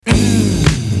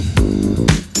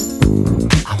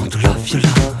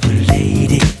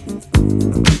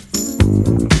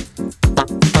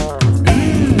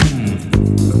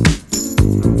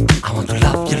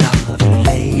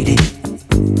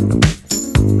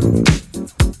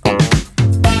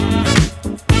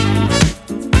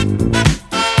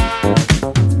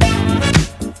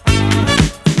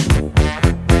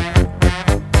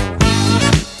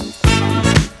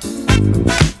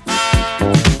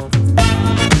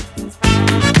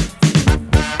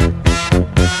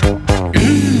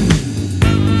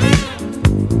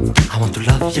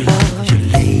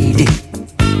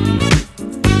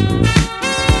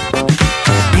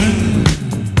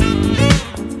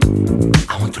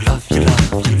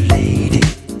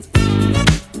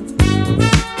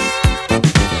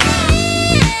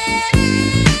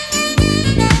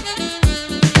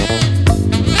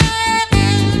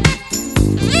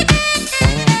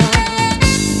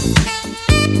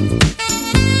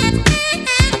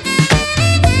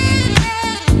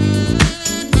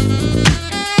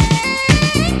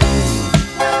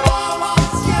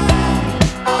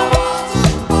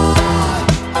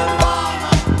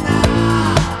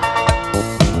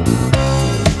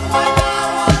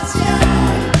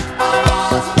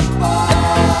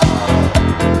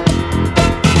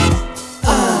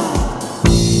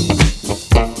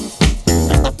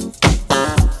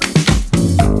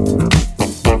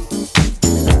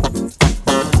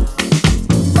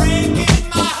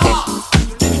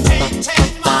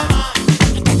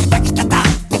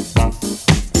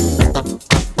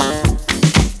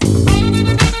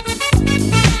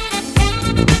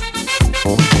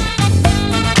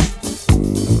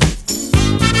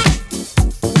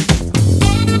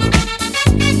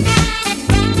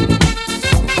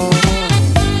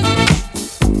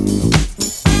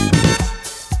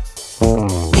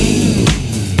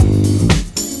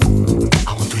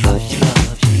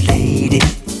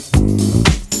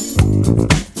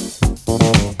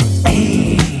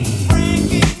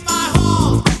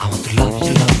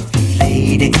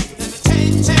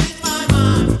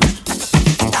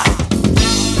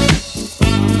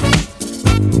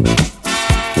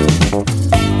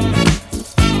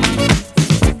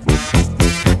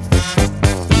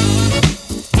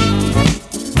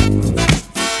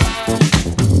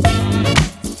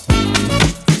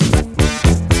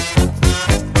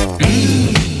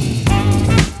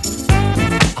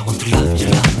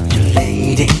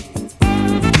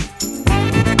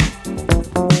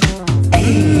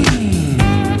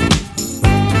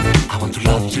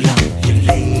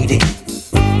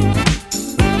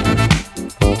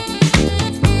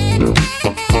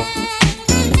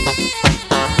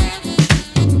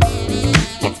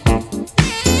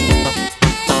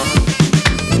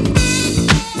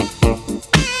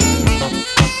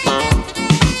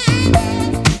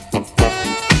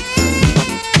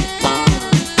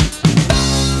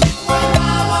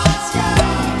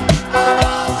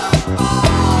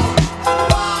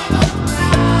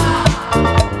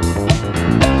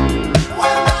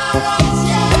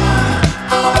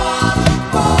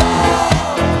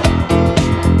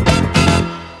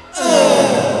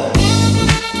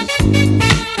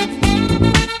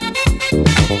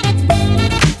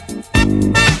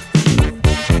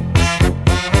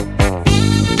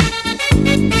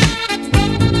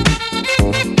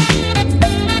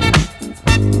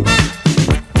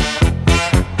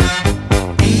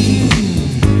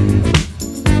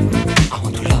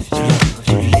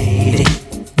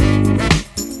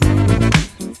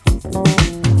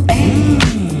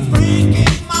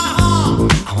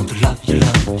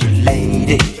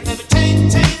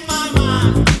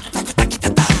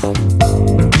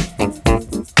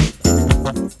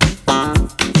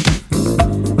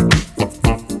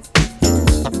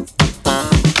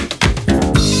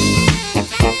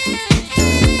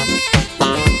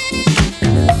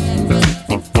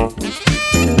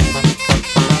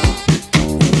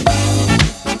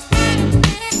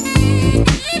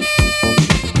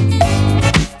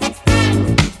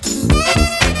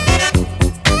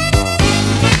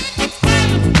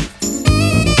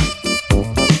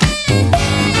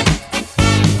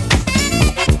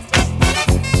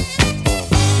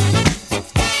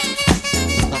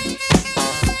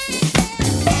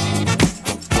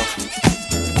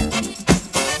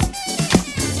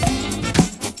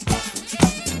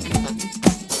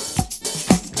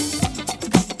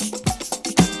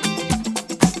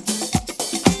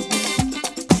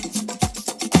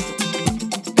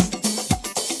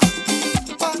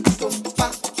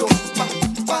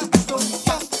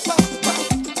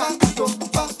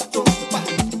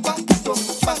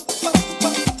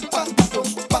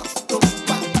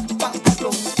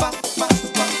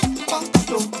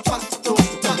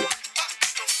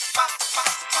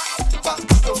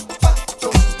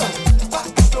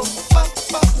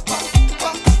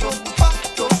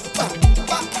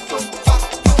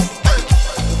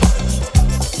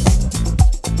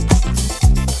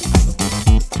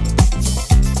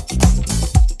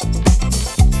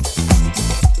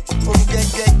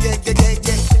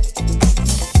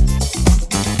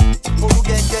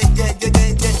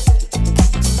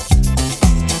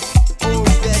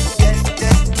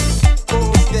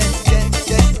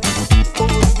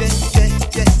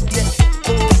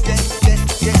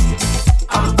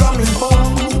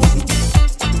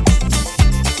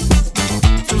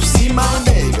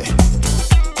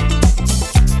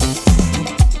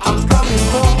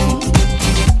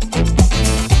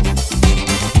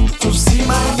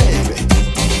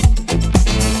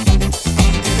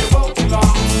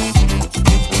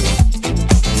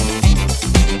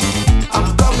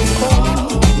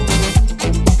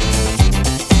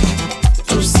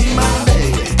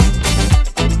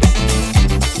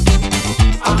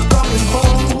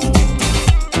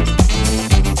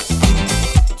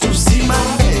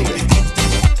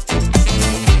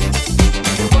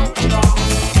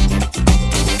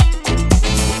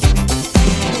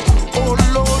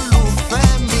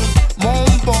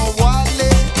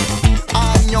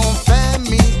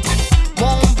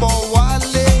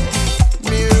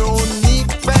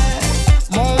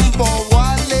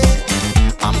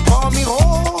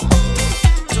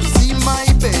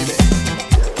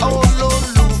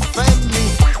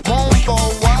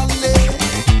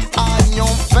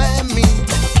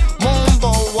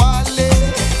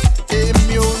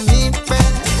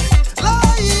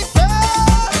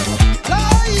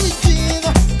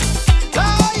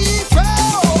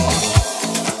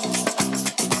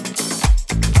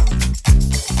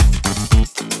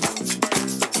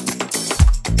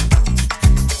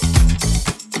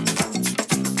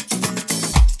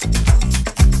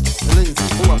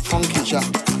Sha.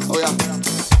 Oh yeah.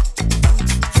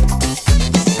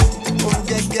 Oh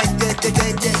yeah, yeah, yeah, yeah,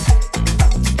 yeah, yeah.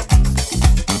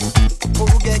 Oh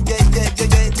yeah, yeah, yeah,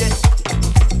 yeah, yeah, yeah.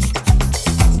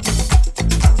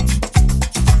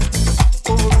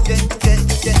 Oh yeah, yeah,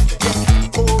 yeah, yeah.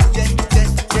 Oh yeah, yeah,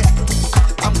 yeah.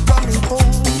 I'm coming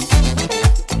home.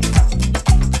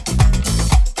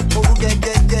 Oh yeah,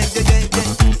 yeah, yeah, yeah, yeah, yeah.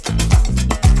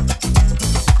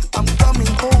 I'm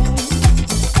coming home.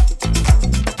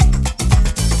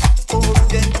 Oh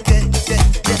yeah, yeah, yeah,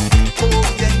 yeah. Oh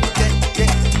yeah, yeah,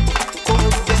 yeah. Oh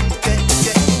yeah, yeah, yeah,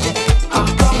 yeah. I'm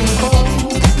coming home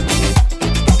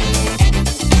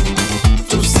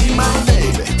to see my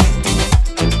baby.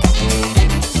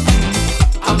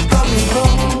 I'm coming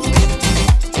home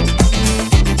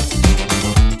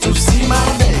to see my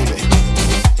baby.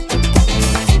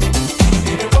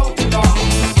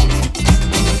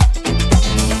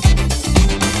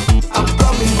 I'm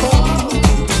coming home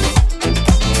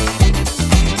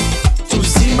to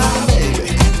see my baby.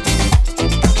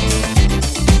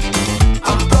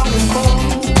 I'm coming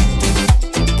home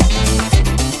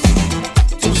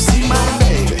to see my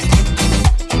baby.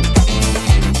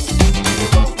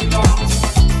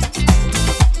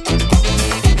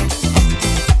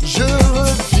 Je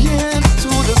reviens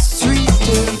tout de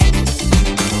suite.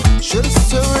 Je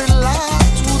serai là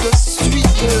tout de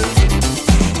suite.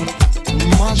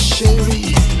 Ma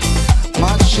chérie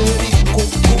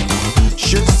Coco,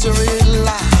 je serai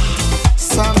là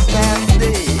sans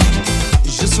tarder.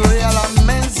 Je serai à la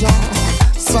maison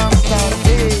sans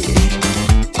tarder.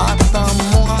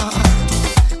 Attends-moi,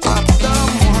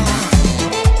 attends-moi.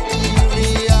 Il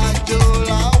y a de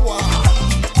la wa.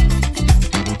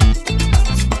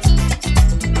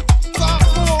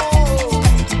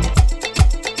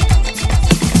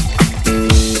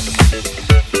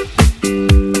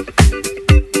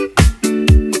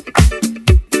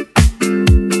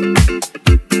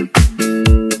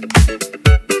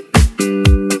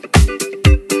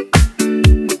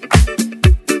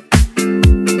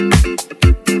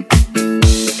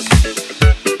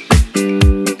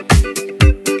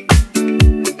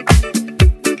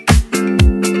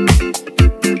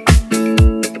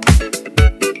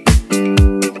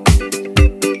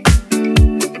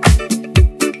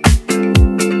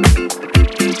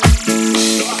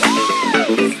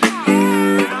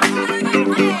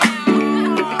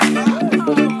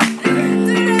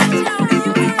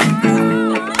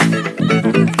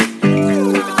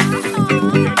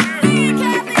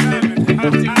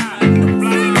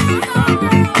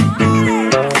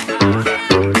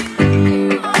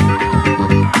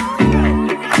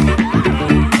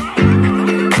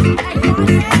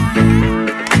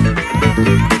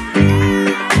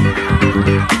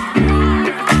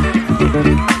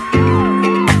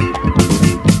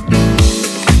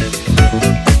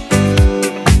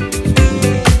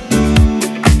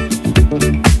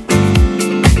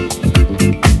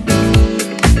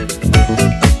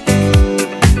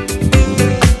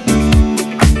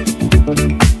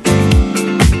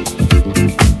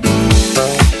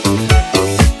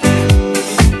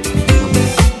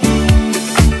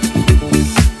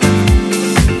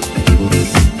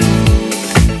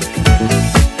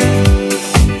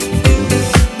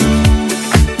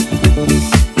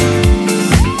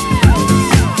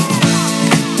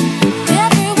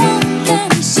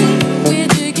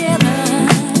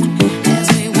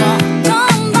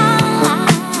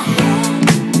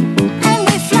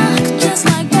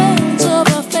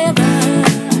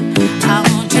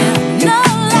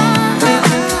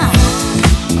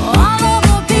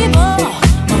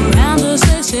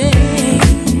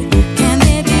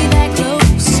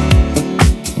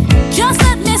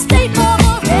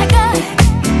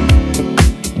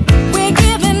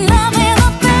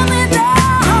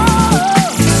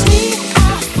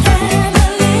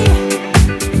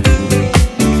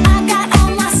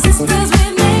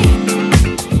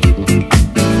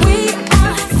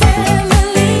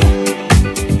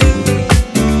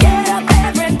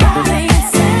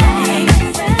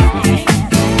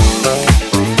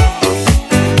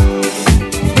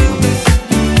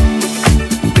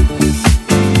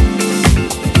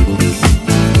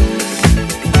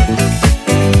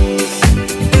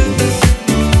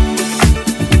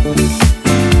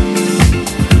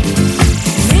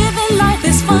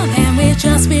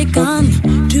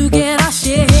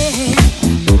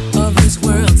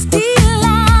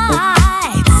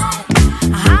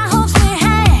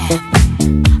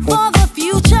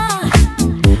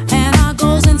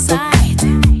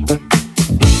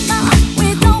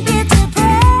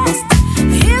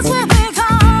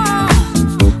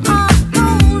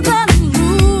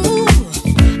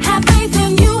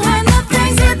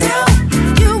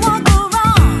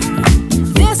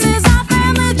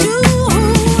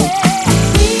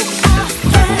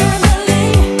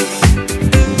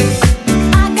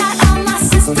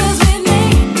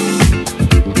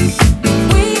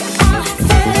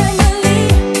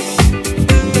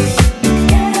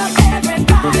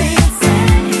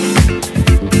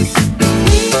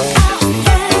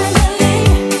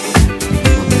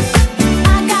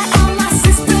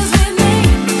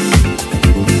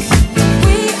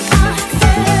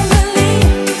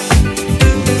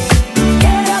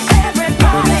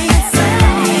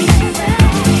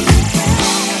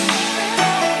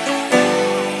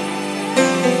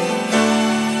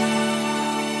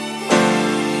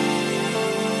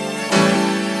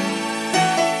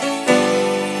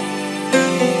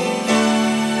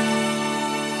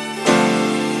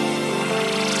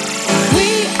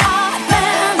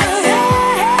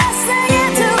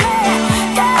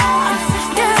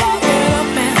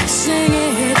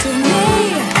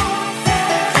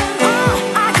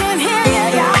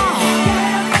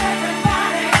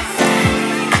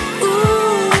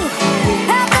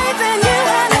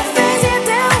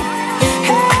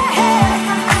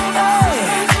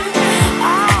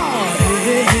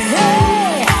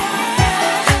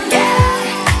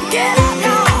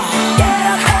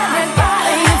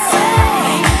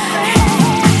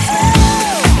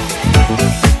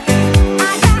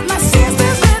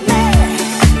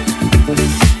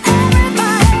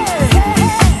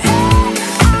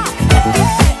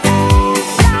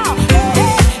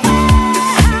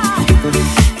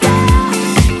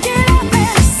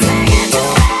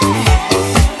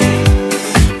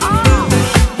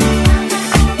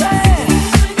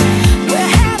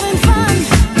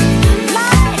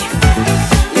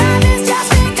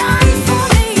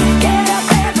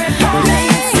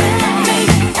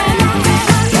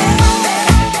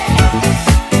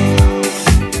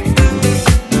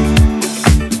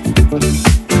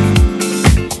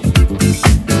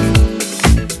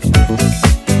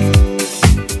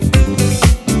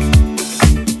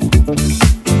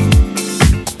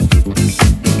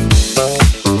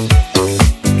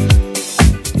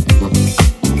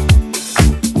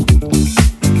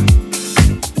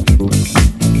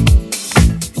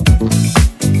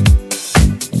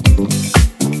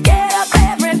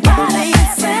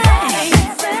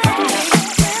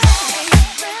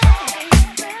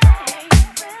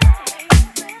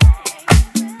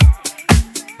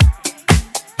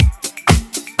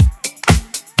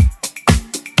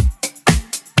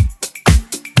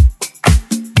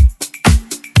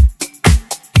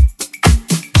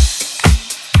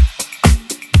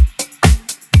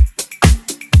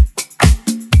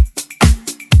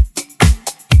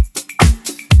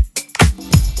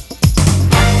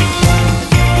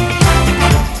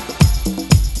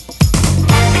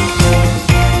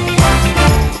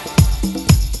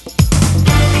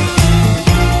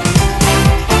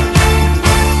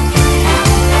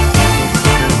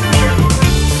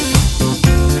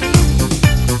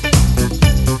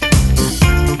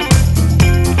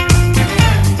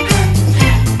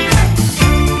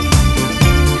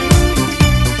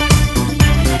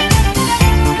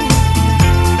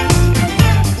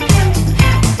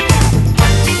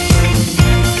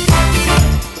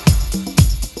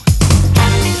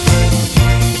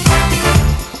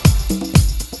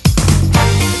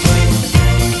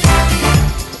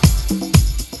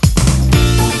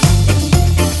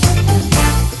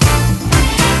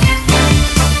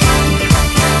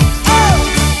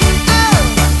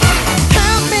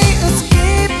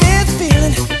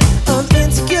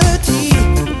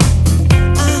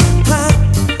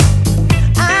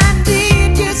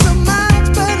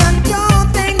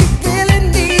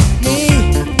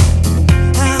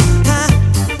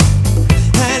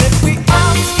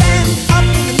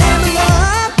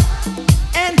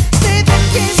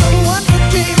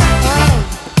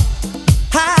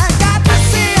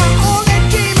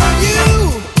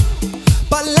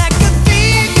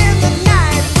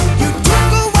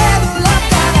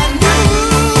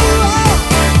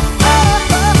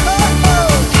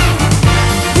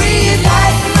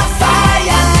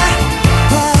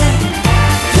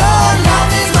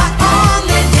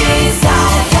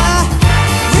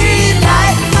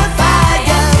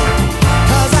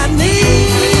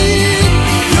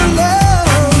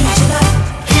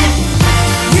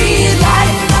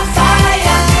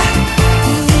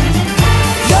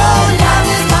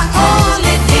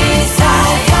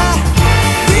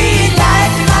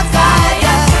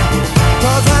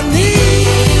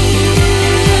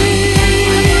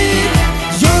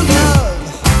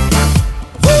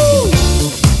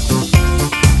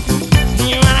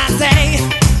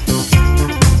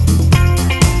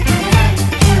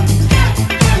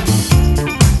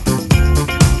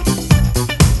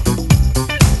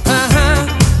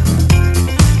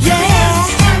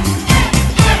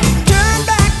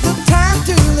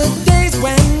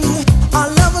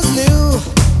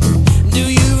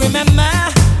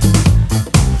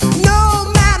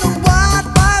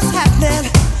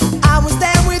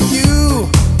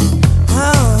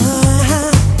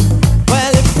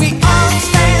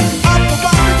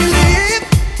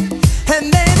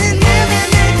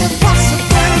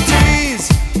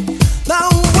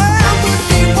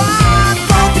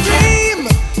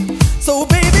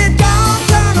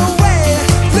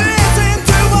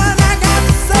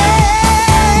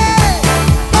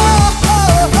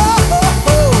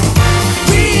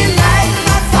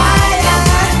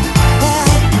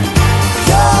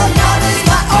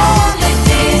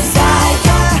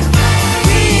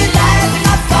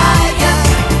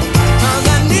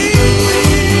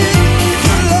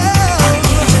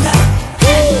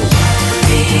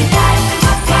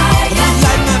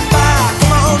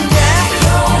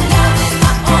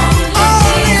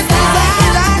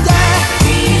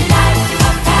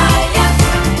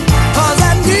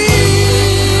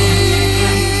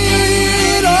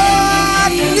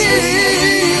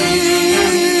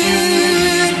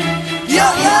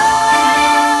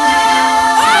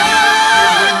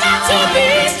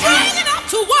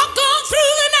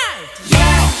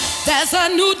 There's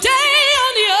a new day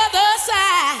on the other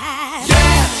side.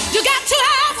 Yeah. You got to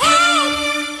have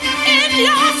hope in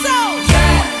your soul.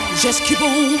 Yeah. Just keep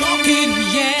on walking,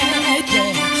 yeah,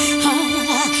 yeah.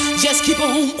 Just keep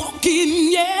on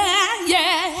walking, yeah,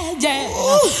 yeah, yeah.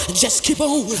 Ooh. Just keep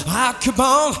on. I keep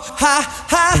on,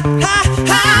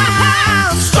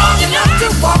 I'm strong enough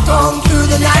to walk on through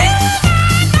the night.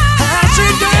 How's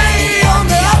your day on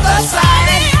the other side?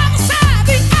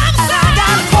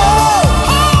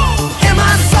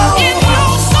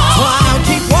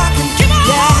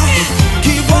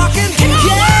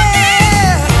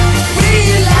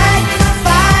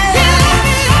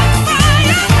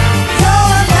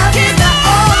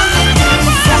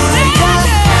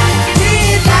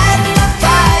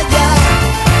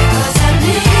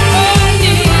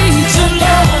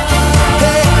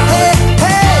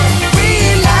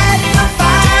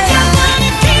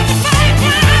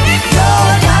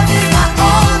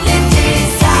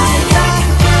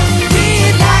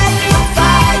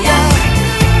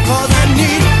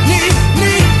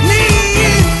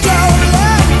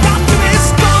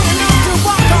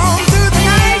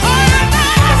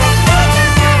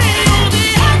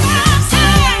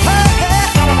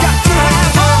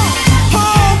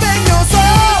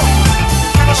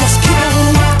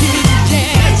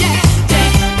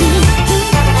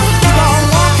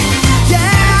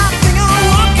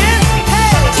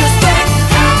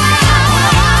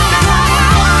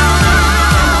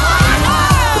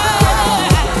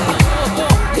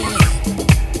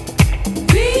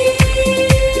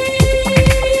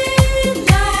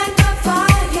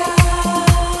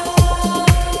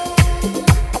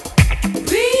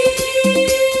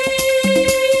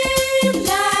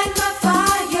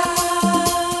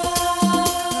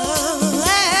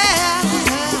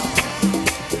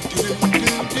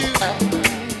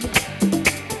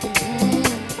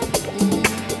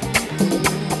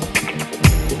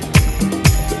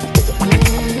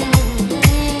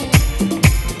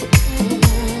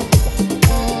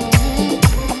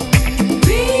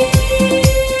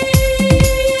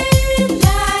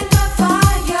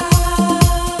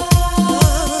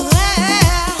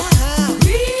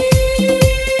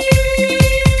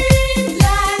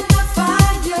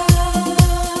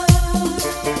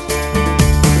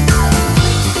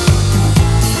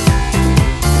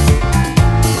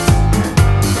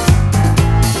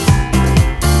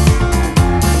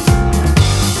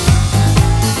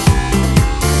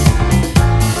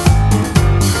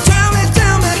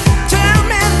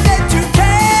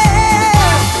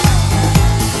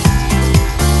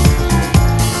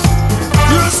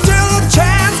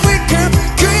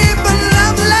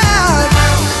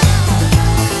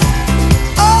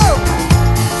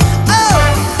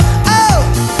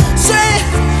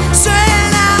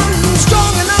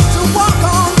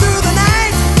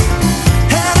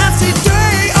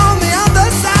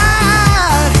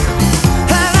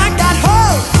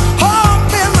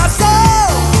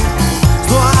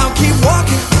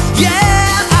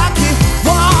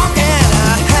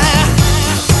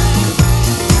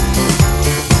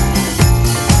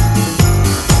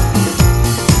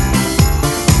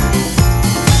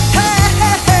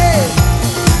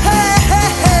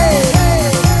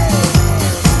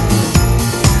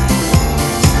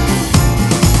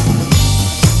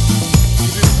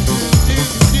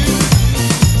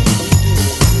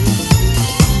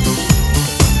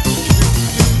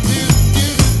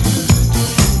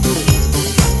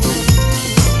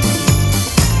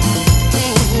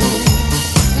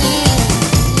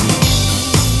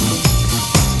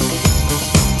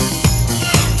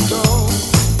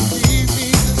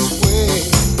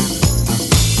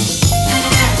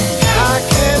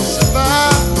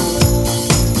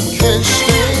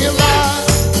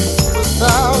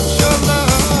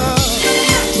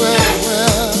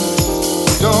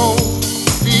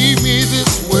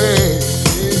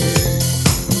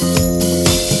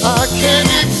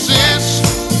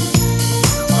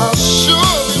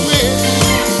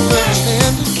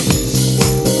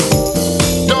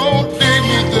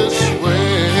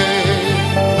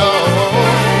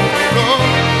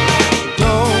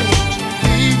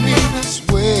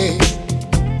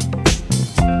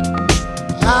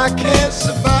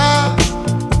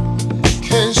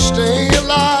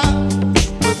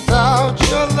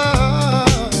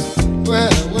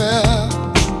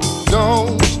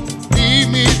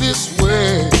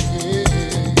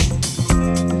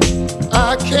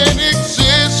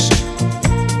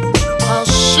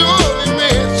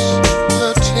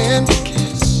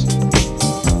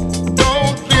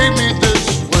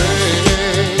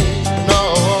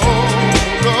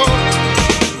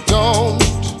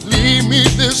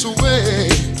 this way.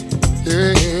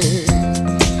 Yeah.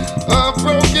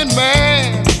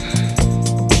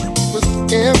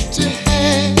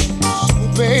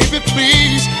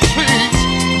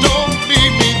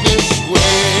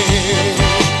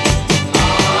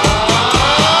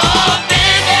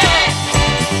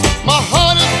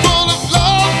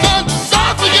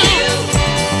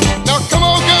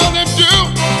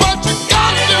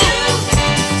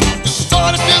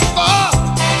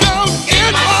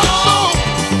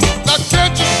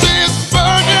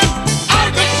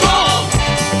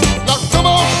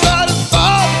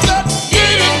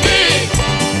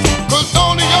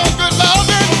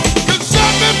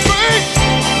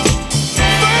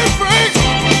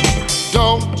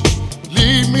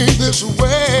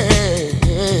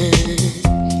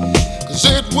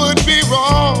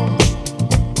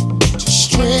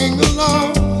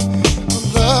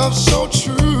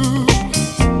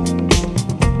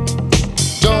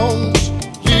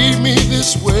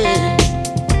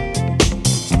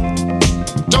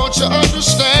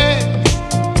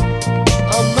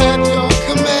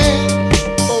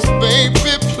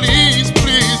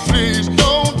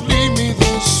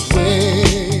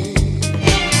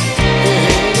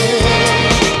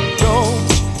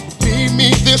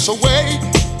 this away.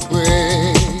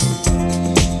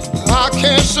 I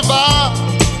can't survive,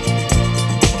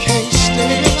 can't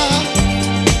stay alive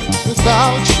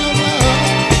without your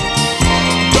love.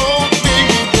 Don't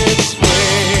leave me this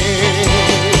way.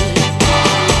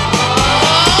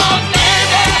 Oh,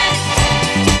 baby,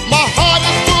 my heart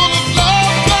is full of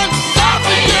love and love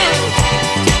for you.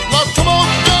 Now come on,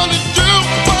 girl, and do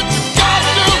what you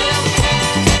gotta do.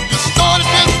 You started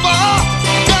this fire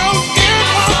down in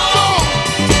my soul.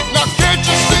 Now can't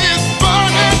you see it's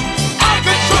burning out of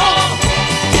control?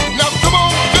 Now come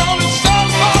on, girl, and stand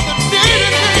by the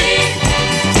needing me.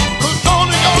 'Cause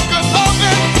only your good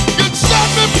loving can set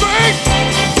me free.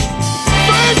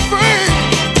 Free, free.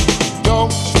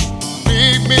 Don't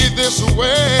leave me this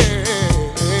way.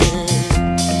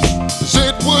 'Cause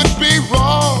it would be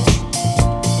wrong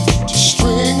to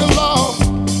string along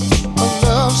a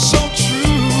love so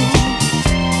true.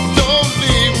 Don't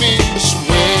leave me this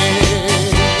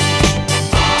way.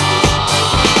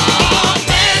 Oh,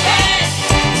 baby,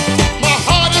 my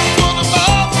heart is full of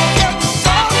love and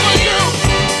desire for you.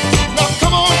 Now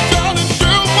come on, girl, and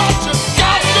do what you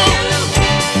gotta do.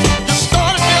 You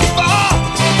started this fire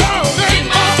down in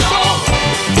my soul.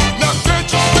 Now can't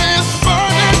you see it's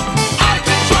burning out of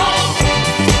control?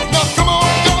 Now come on,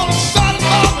 girl, and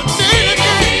satisfy the need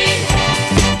in me.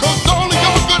 'Cause only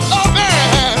your good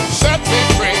loving set me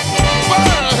free.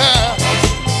 Well,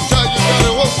 tell you that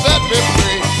it will set me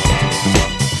free.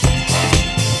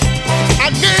 I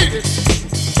need it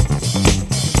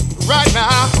right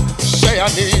now. Say I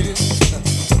need it.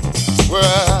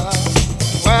 Well,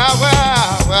 well,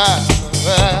 well, well,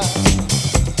 well.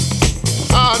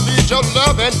 I need your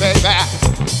loving, baby.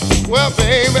 Well,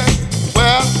 baby,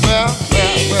 well, well,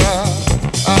 well, well.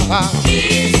 I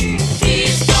need it.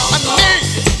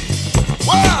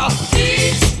 Well,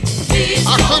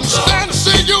 I couldn't stand to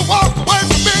see you walk away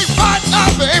from me right now,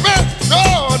 baby. No,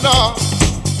 no,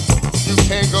 you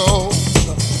can't go.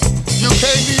 You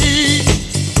can't leave.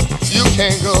 You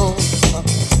can't go.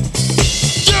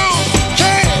 You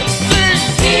can't leave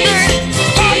me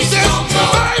like this,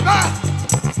 baby.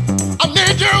 I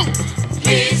need you.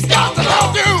 Got to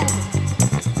help you.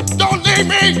 Don't leave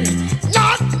me.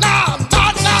 Not now.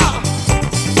 Not now.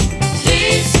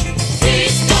 Please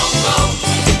don't go.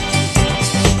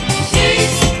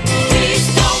 Please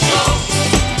don't go.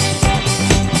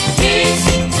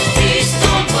 Please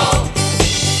don't go.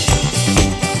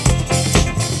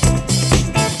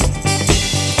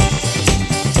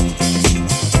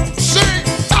 See,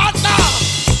 not now.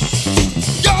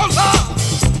 Your love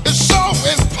is so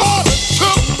important to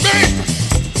me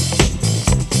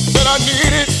that I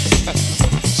need it.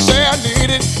 Say I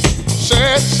need it.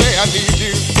 Say I need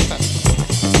you.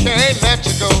 Can't let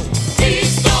you go.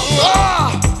 Please don't go.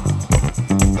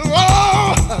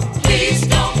 Oh, Please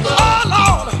don't go. oh,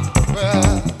 Lord.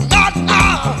 Well, not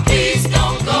now. Please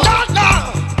don't go. Not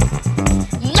now.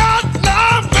 Not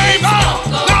now, baby.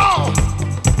 No.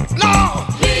 No.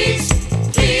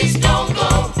 Please don't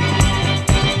go.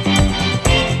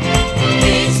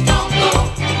 Please don't go.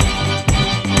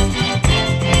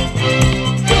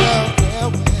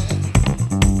 Well.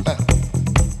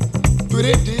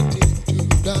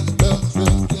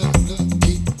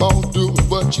 Keep on doing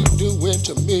what you doing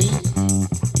to me.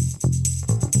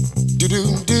 Do do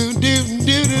do do do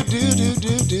do do do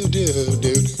do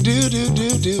do do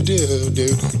do do do do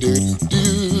do do.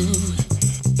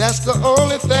 That's the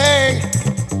only thing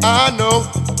I know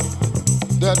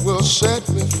that will set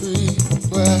me free.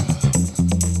 Well,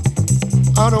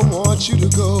 I don't want you to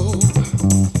go.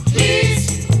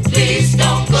 Please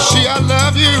don't go. See, I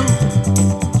love you.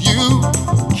 You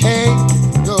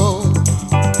can't go.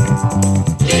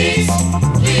 Please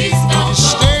don't go.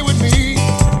 Stay with me.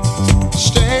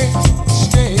 Stay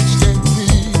with me.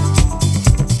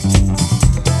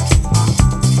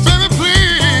 Baby,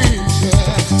 please,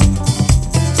 yeah.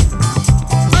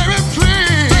 Baby,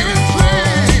 please,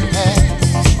 yeah.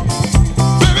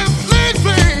 Baby,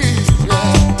 please,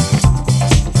 yeah.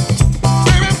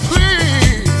 Baby,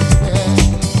 please, yeah.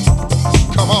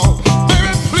 Come on.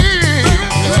 Baby, please,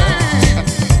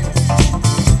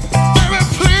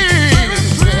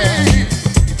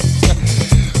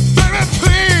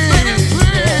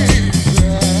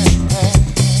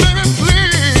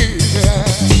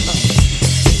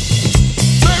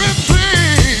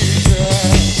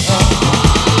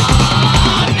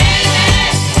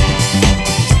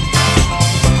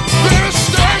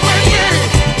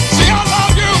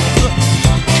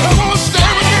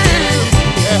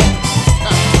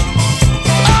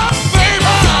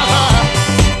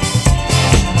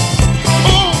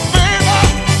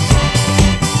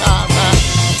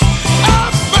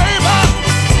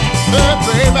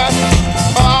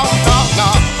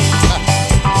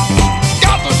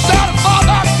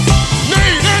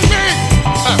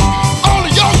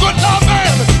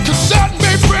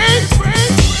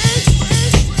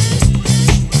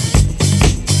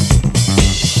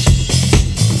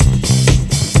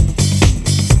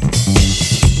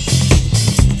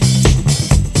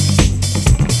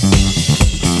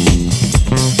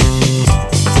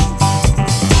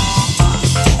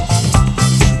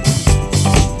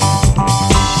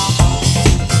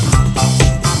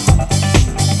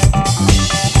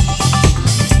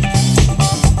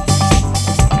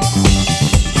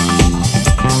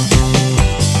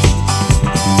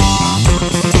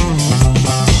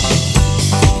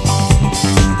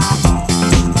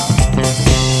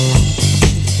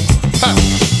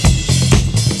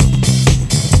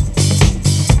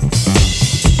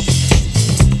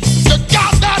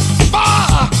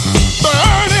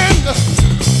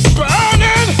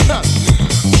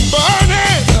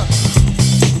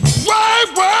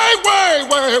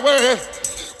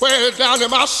 it down in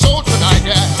my soul tonight,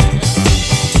 yeah.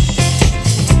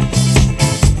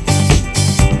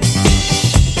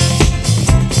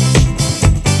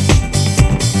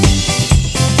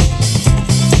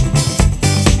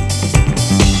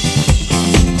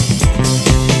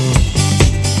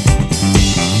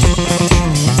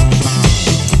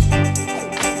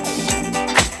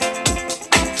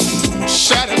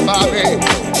 Satisfy me.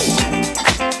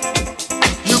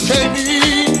 You can't be,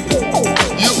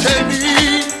 you can't be,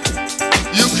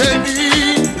 you can't be,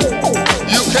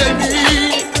 you can't be,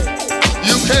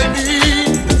 you can't be,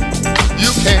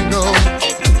 you can't go,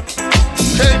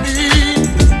 can't be,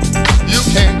 you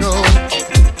can't go,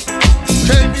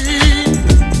 can't be,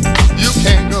 you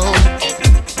can't go,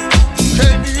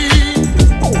 can't be,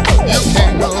 you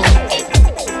can't go,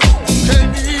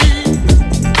 can't be,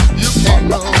 you can't go.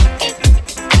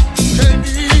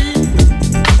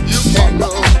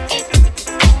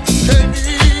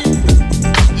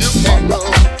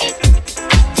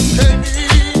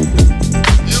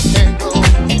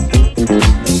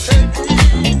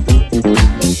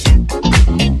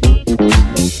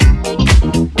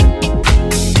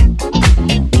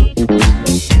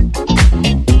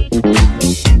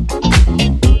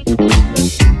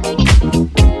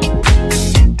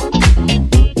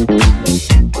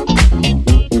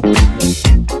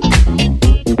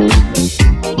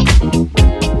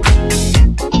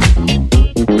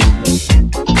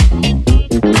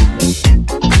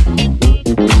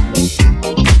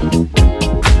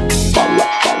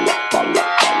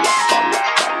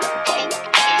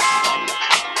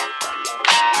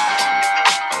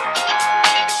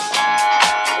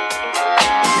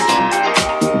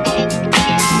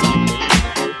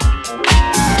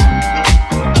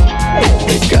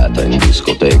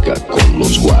 Con lo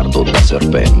sguardo da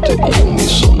serpente io mi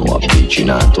sono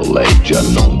avvicinato, lei già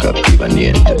non capiva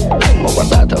niente. L'ho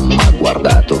guardata, m'ha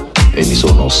guardato e mi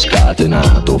sono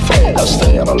scatenato. Fred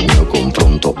Astaire al mio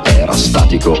confronto era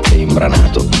statico e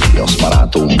imbranato. Le ho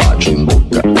sparato un bacio in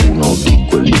bocca, uno di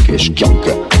quelli che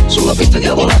schiocca. Sulla pista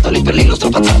diavolata, lì per lì l'ho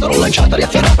strapazzata, l'ho lanciata,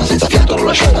 riafferrata, senza fiato l'ho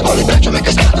lasciata. Con le braccia m'è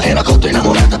cascata, era cotta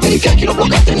innamorata, per i fianchi l'ho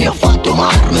bloccata e ne ho fatto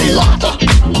marmellata.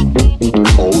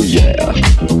 Oh yeah,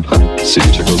 si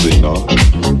dice così, no?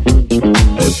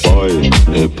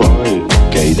 E poi,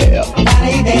 che idea? Quale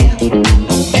idea?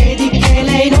 Vedi che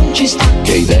lei non ci sta.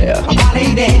 Che idea? Quale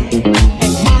idea? È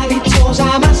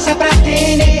maliziosa ma saprà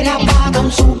tenere a bada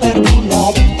un super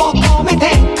bullo un po' come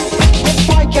te. E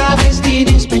poi che avresti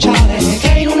di speciale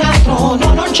che in un altro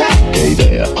no, non c'è. Che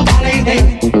idea? Quale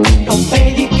idea? Non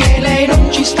vedi che lei non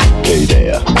ci sta. Che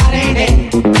idea? Quale idea?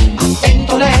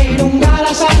 Attento, lei lunga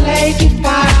la sa, lei ti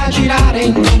farà girare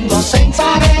in mondo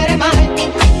senza avere mai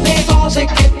le cose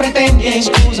che pretendi. E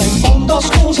scusa, in fondo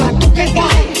scusa, tu che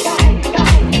dai?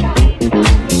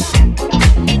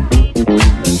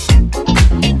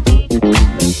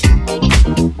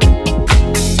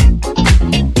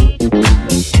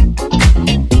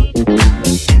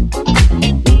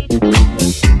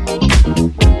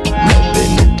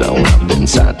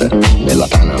 Nella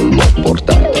tana l'ho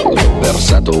portata, le ho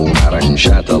versato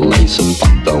un'aranciata, lei si è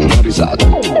fatta una risata.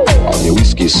 Al mio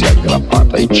whisky si è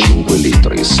aggrappata e 5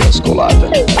 litri si è scolata.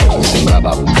 Mi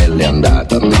sembrava pelle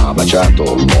andata, m'ha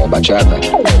baciato, l'ho baciata.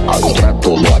 A un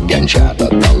tratto l'ho agganciata,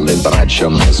 dalle braccia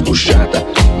m'è sgusciata.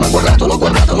 M'ha guardato, l'ho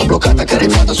guardata, l'ho bloccata,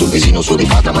 carezzata sul visino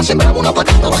sudifata. Ma sembrava una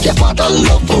patata, l'ho acchiappata,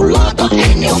 l'ho frullata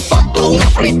e ne ho fatto una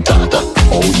frittata.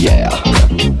 Oh yeah,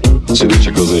 si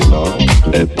dice così, no?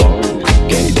 E poi,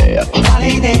 che idea? Quale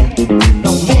idea?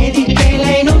 Non vedi che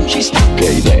lei non ci sta.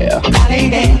 Che idea? Quale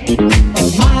idea? È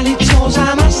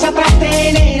maliziosa ma saprà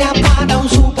tenere a bada un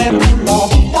super bullo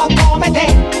un po' come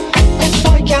te. E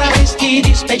poi che avresti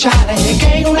di speciale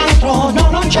che in un altro no,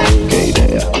 non c'è. Che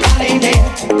idea? Quale idea?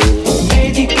 Non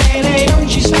vedi che lei non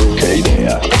ci sta. Che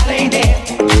idea? Quale idea?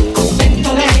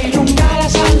 Attento, lei lunga la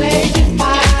sa, lei ti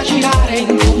farà girare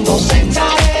in mondo senza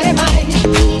avere mai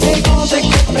le cose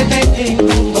che pretendi in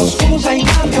fondo. Scusa, in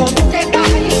cambio tu che dai?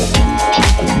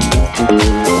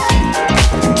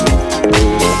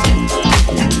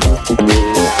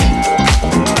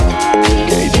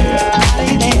 Che idea?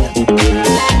 Quale idea?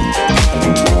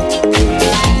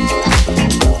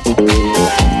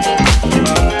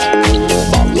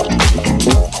 Balla.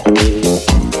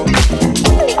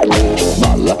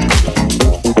 Balla.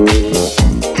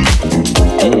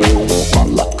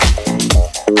 Balla.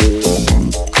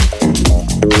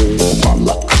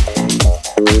 Balla.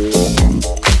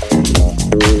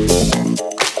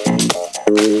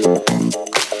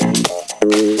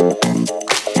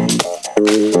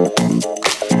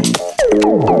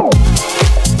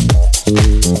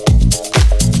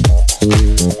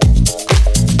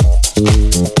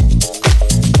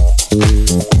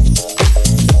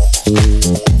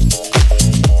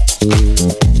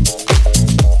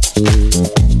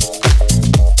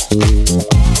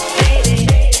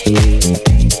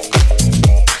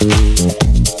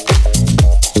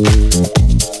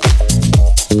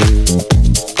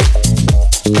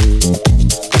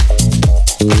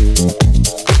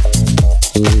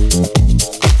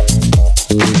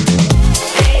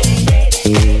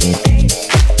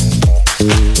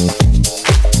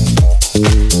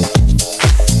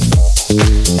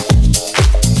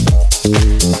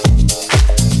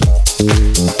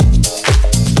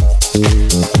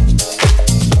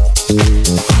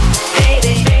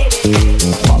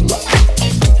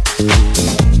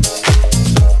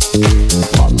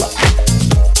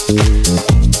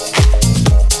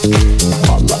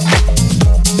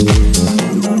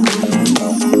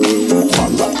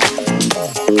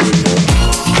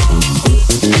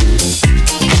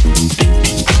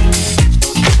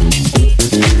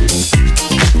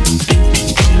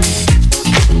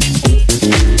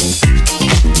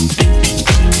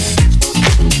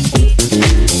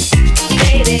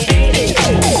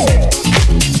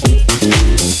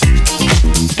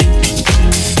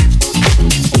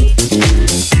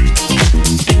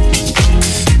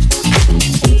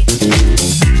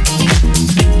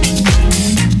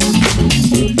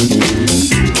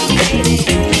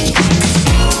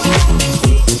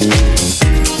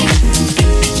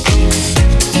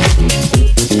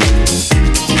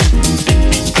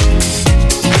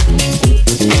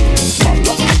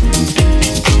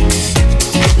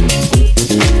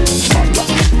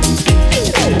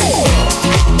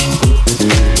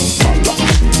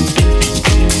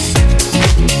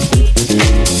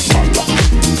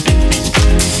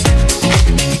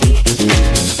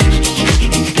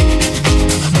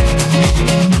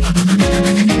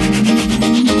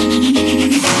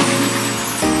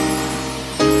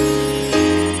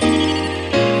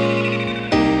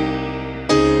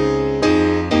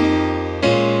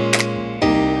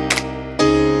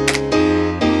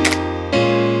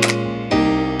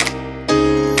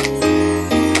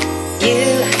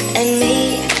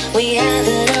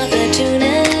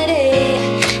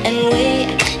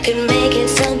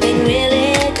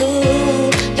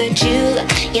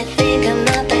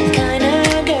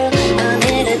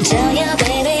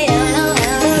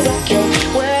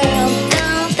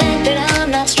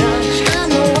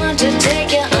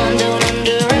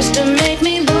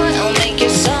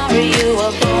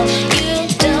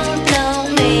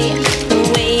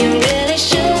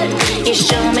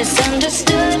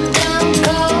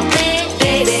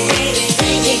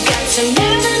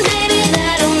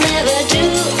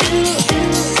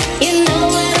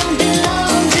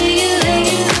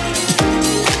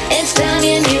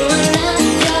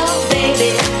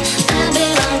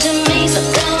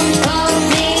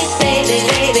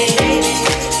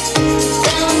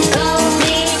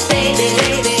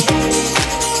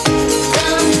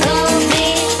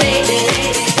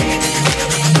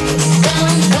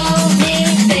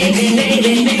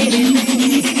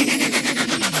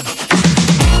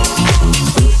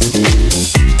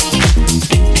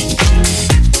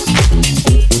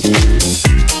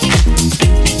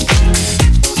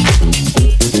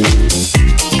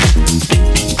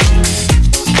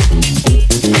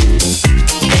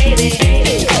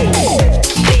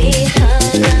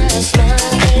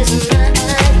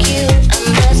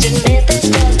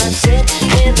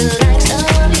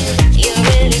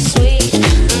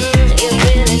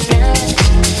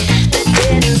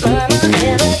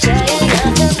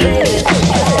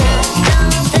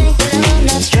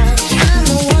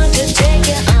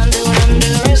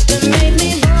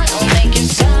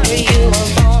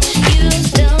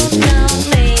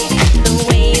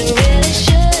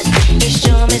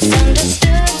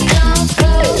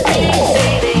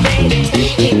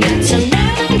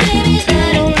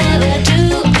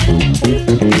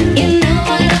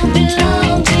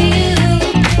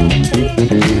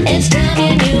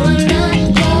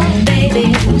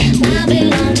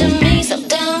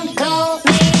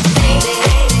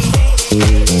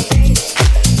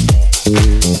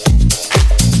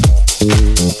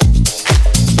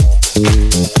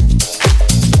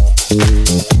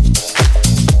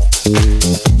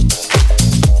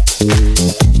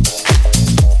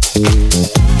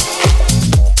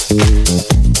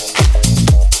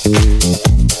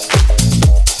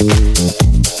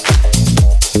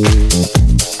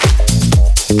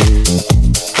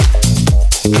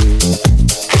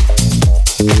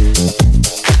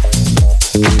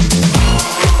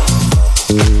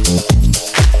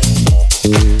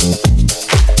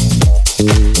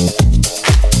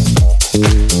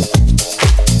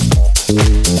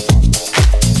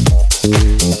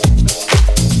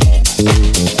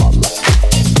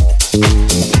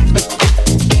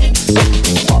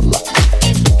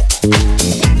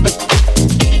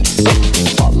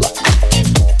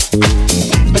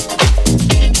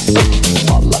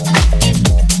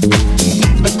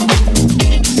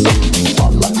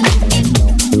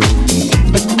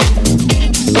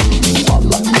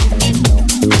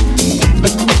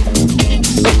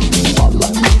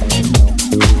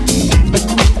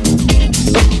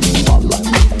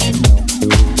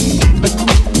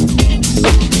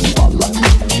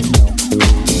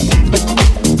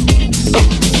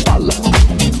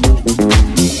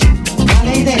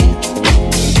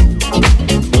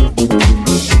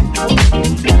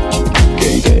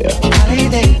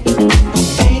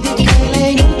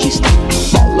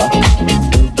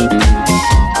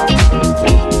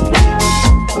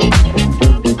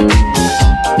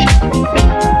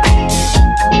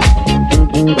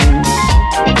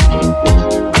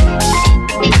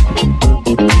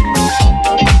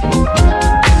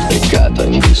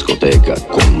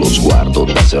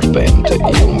 da serpente.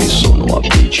 Io mi sono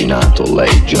avvicinato,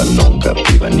 lei già non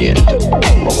capiva niente.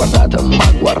 L'ho guardata,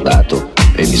 m'ha guardato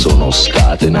e mi sono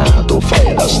scatenato.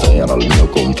 Fred Astaire al mio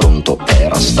confronto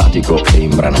era statico e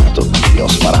imbranato. Le ho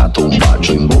sparato un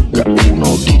bacio in bocca,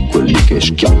 uno di quelli che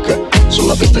schiocca.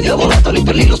 Sulla pista di lavorata, lì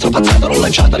per lì l'ho strapazzata, l'ho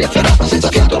lanciata, riafferrata, senza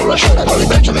fiato l'ho lasciata, tra le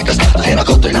braccia mi è cascata, era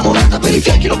cotta innamorata, per i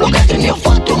fianchi l'ho bloccata e ne ho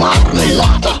fatto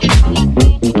marmellata.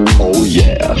 Oh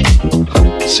yeah,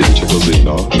 si dice così,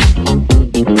 no?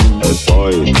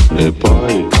 E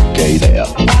poi, che idea?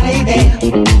 Quale idea?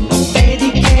 Non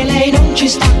vedi che lei non ci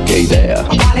sta? Che idea?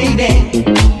 Quale idea?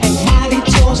 È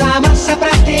maliziosa ma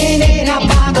saprà tenere a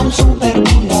bada un super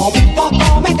bullo un po'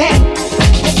 come te.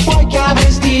 E poi che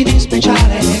avresti di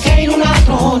speciale che in un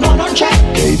altro no non c'è?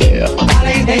 Che idea?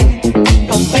 Quale idea?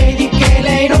 Non vedi che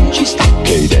lei non ci sta?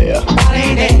 Che idea? Quale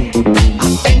idea?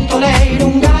 Attento, lei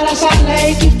lunga la sa,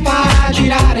 lei ti farà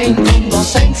girare il mondo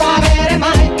senza avere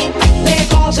mai le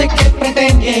cose che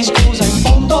pretendi. E scusa, in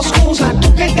fondo scusa,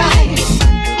 tu che dai?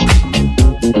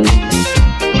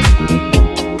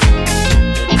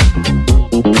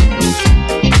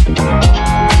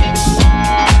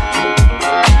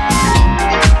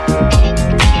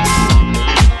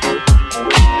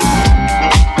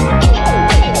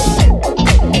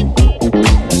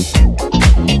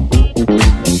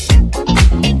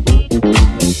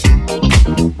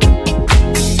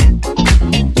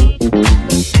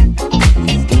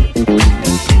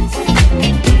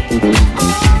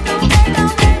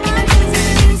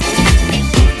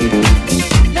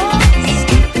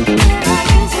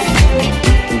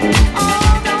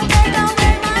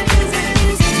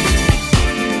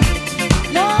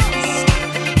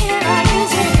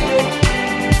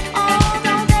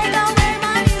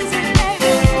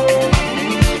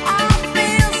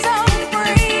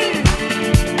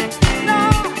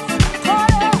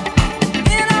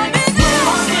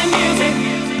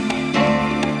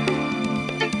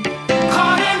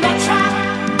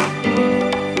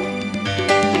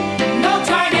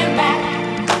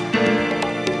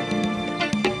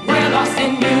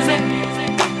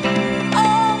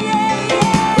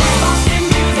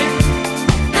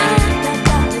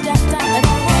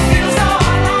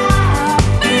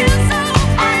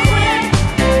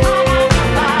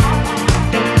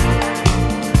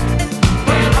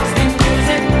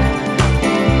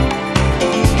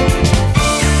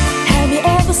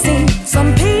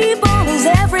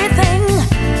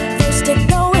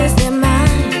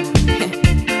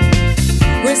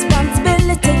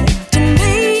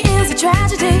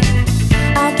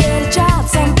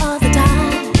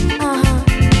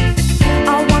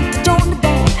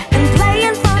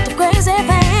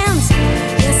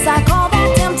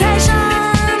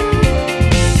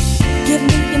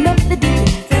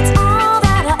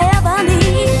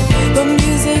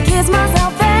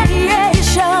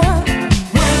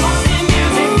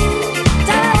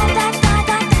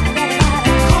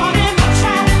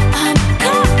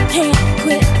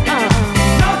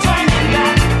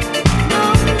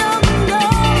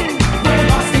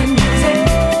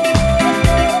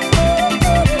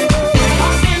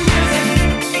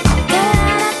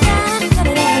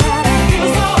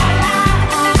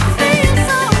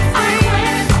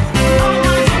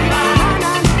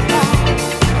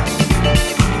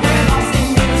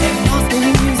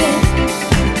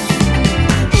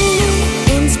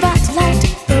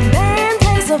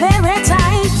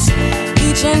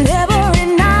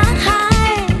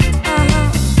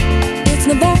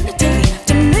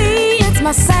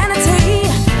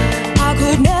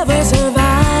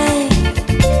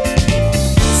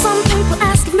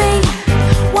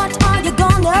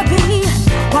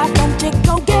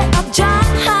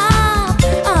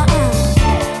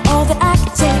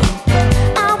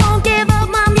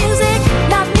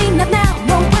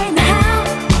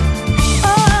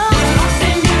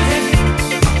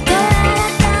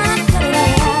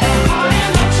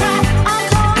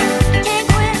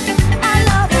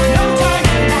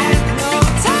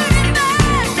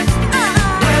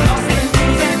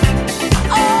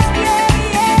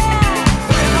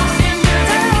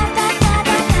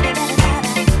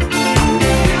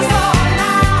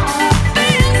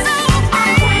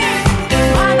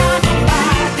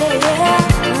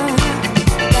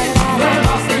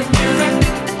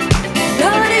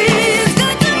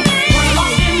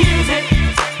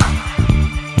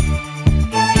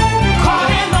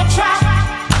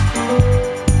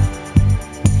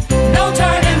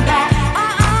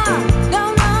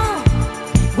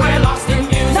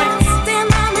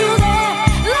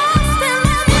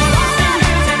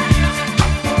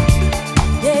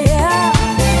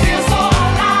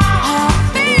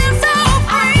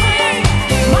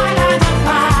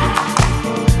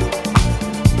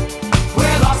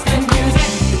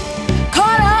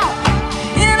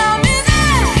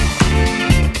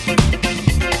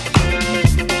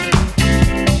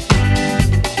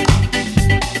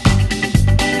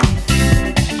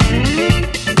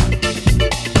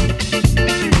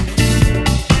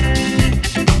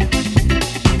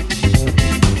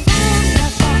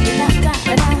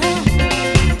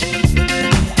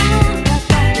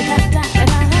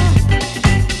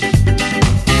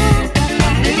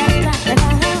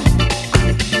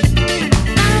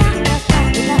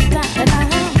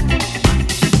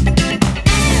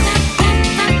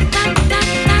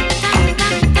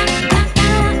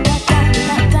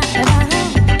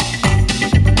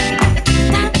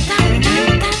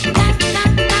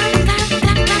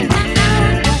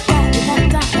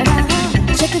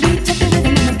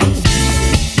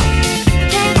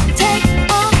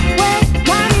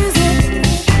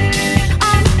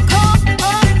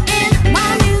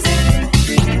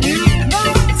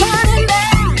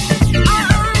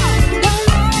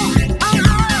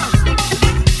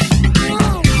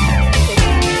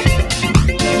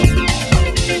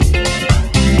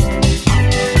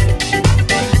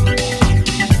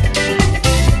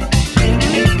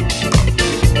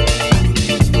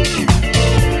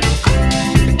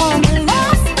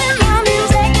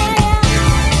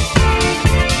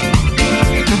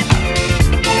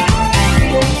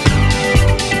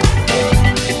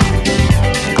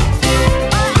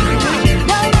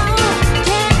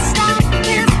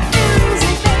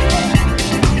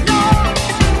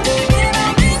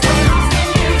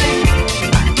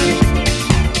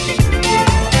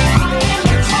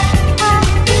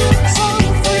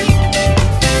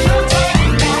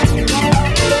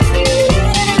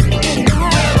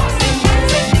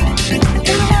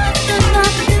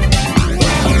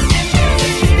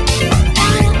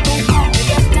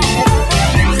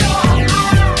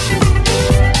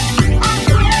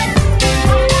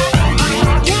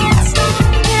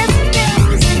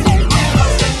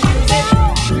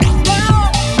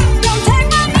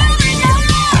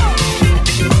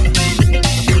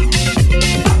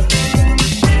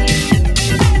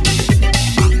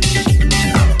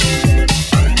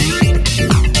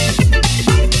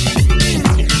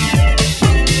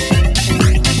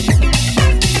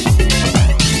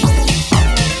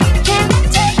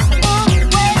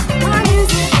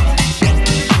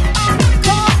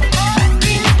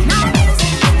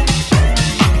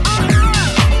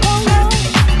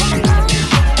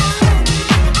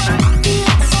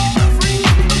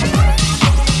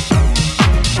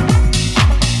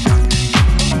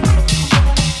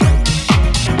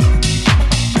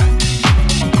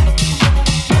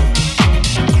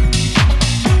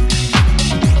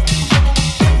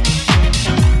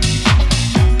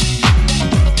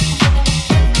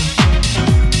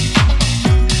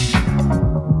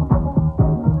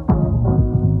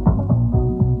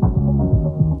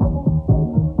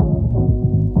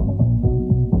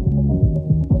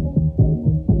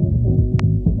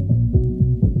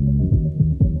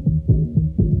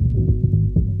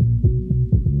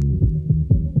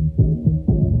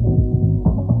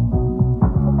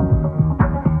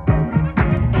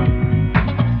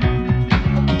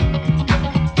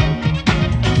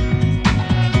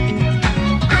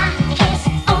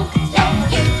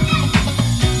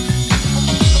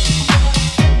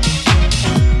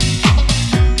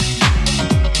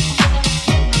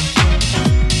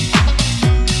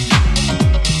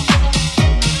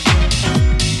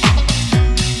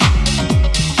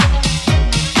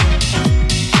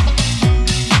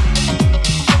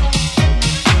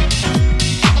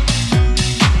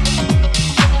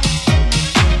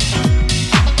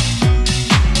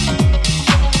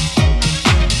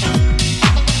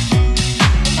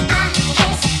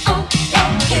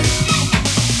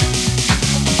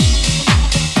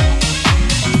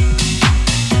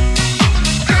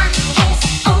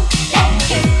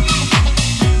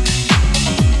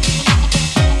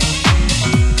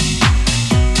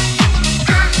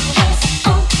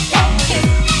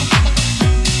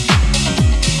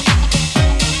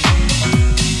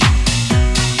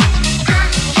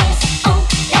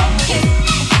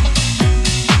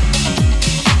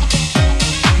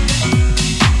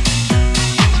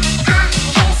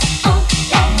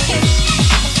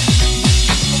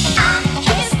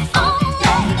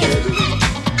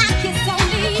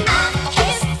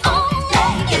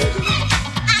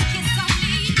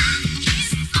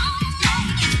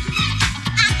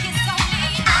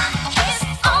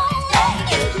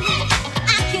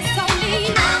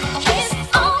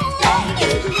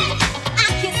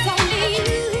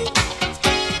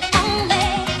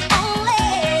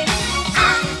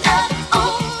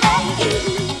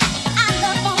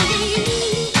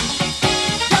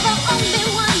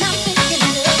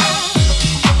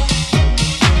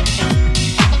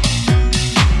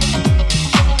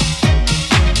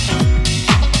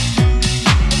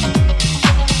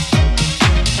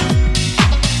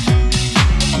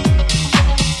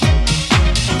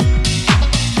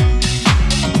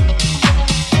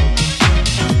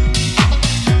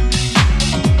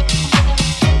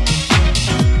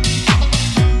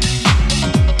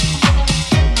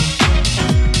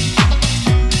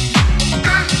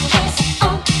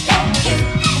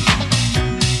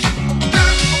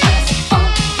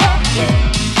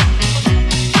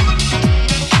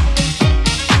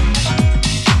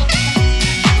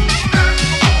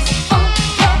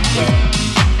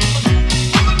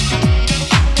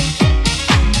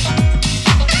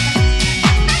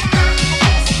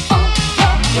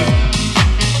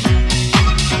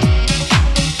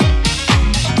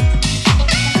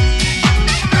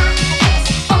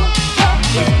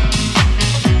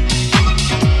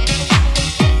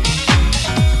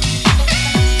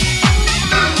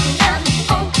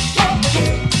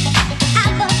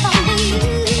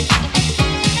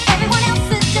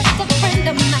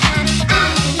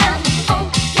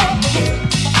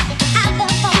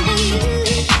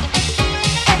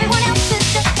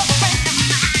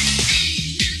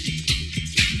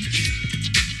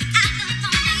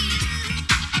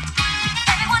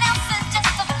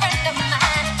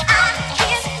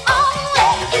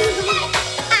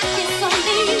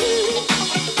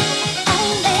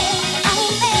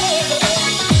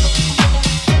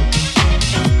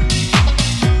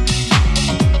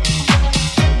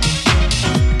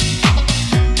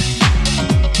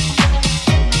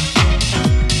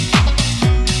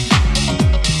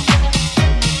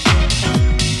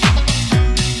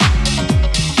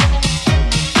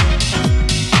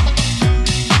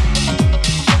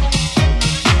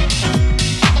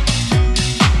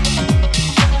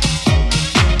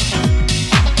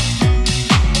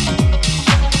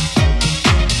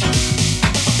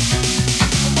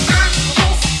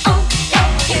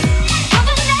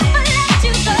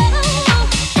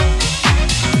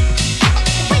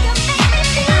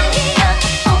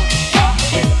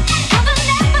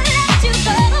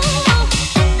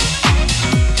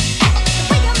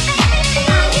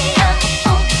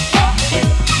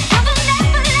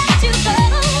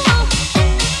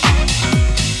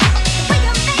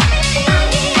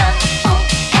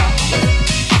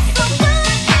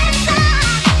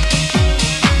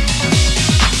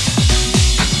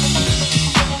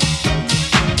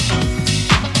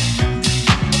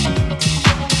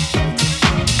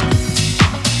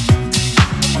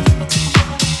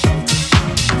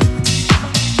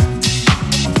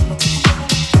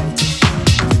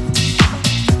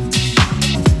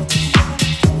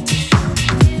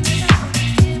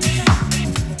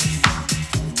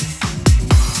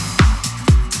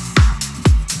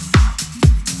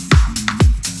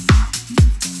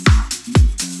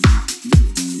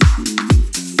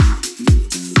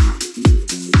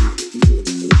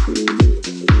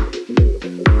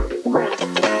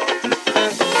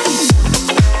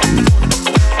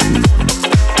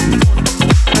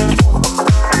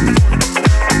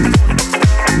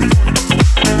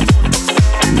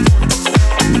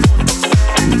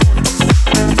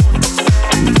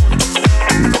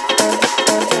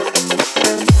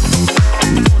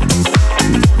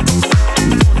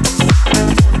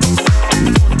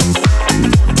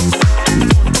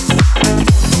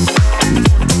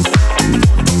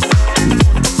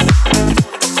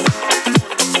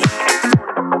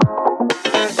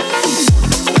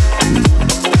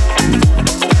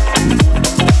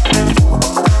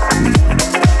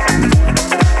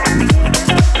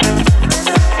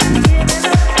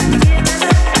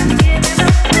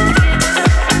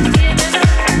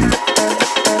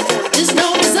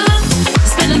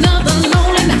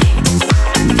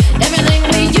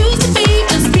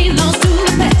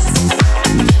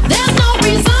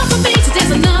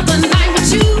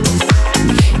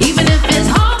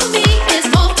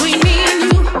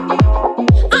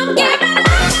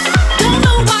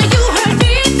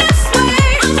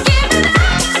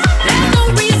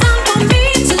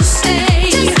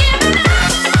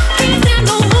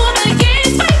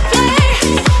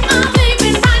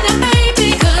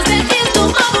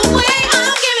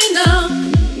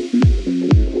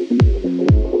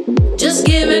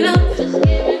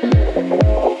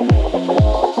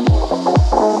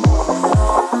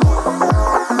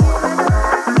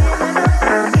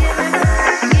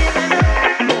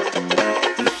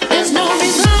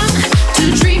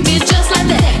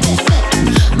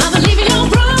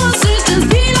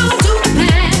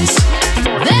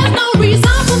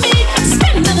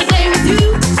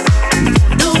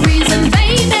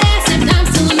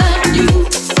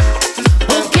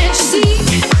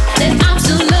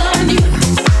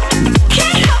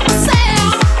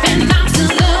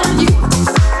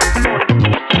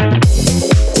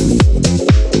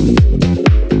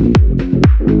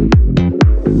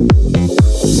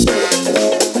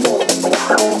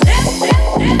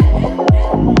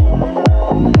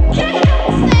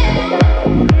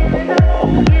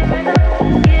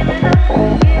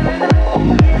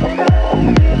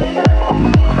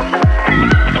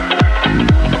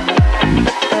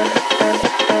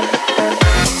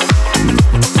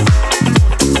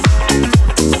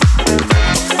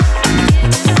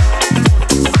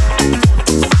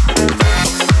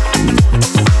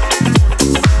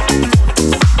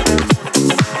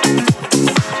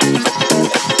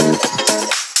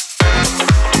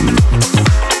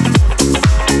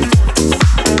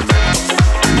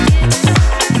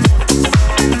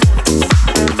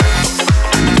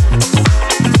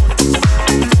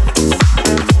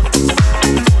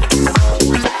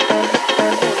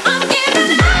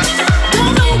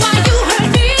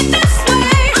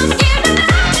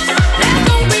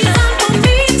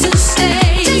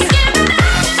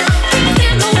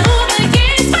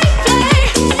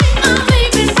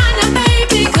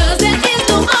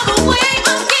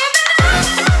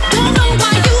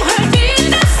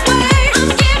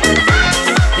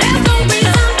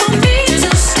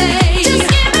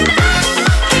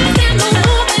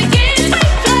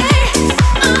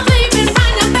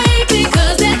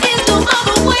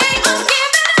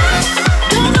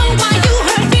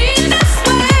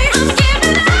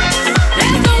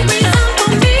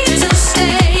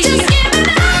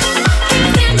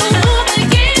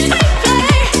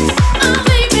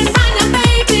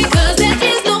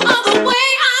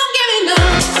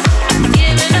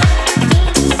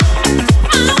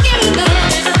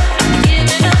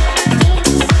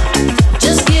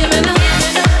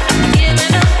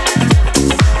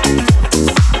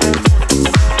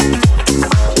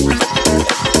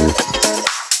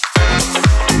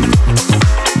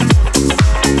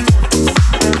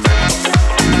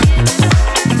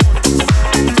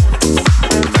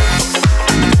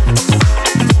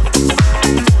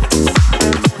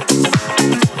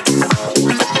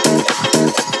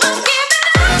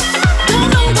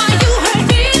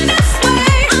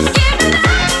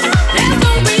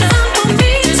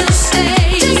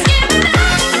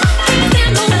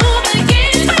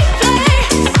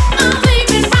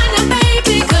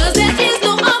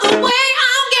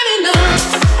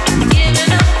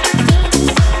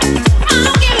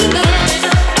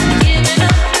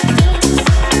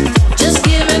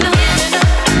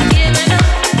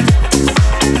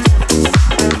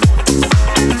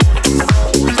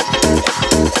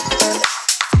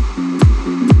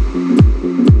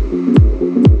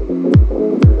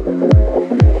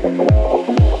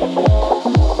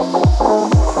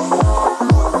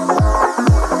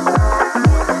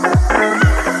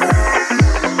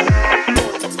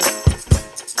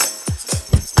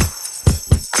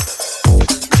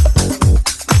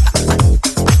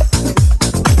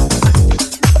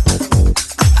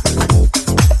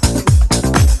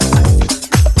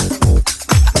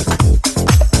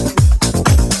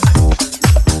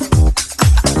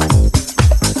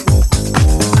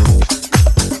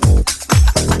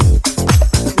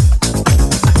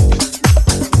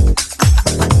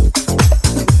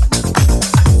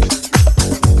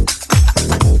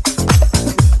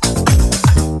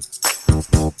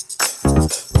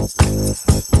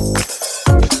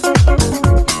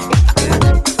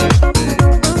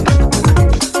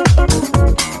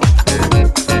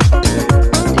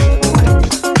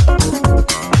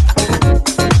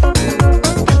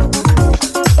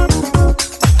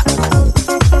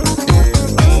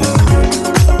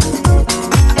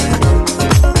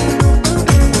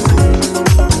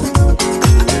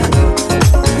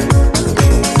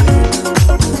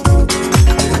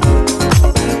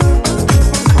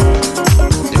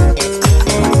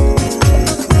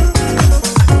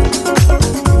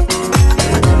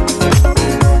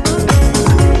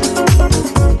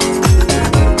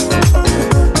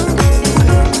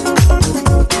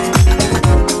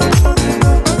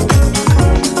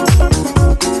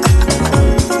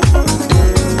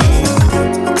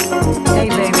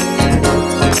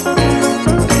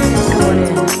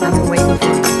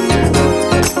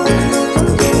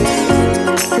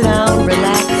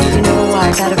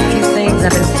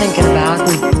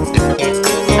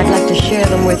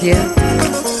 with you.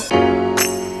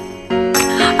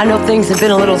 I know things have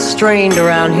been a little strained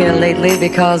around here lately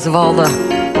because of all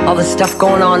the stuff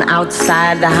going on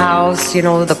outside the house, you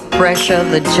know, the pressure,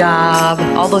 the job,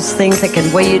 all those things that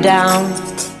can weigh you down.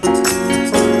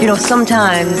 You know,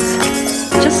 sometimes,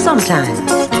 just sometimes,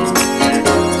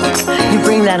 you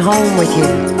bring that home with you.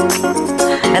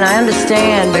 And I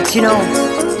understand, but you know,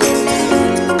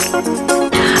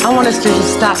 I want us to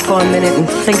just stop for a minute and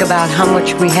think about how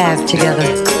much we have together.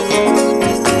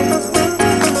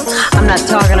 I'm not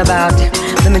talking about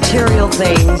the material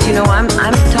things, you know, I'm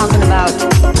talking about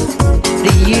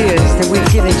the years that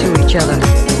we've given to each other.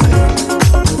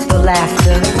 The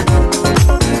laughter,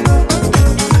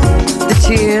 the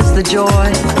tears, the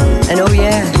joy, and oh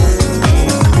yes,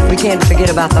 we can't forget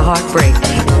about the heartbreak.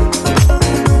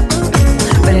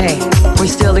 But hey, we're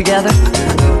still together.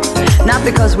 Not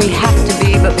because we have to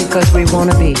be, but because we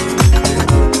want to be.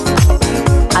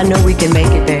 I know we can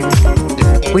make it, baby.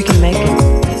 We can make it.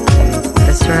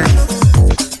 That's right.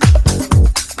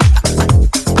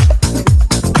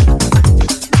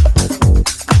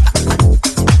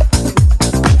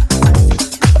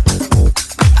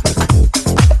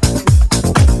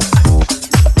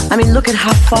 I mean, look at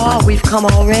how far we've come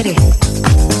already.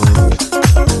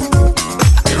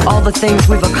 All the things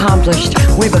we've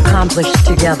accomplished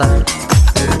together.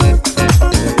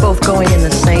 Both going in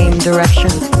the same direction,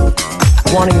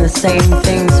 wanting the same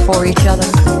things for each other.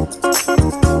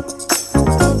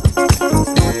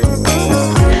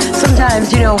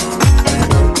 Sometimes, you know,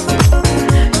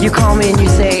 you call me and you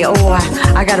say, oh,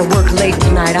 I gotta work late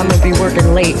tonight, I'm gonna be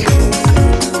working late.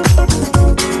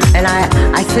 And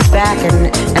I sit back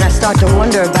and I start to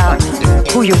wonder about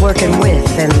who you're working with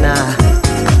and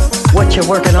what you're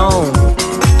working on.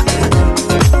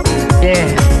 Yeah.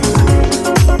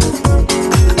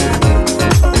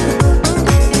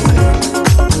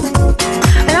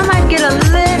 And I might get a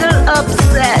little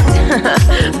upset,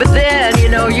 but then, you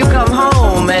know, you come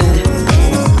home and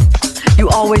you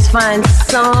always find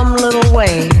some little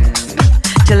way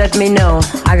to let me know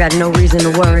I got no reason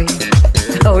to worry.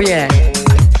 Oh yeah.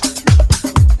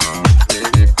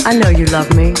 I know you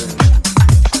love me.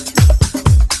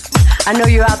 I know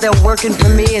you're out there working for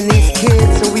me and these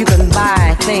kids so we can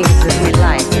buy things that we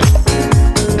like.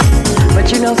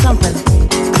 But you know something?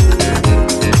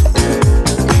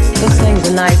 Those things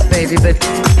are nice, baby, but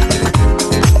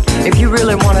if you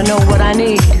really want to know what I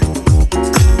need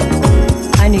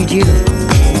you.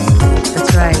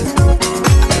 That's right.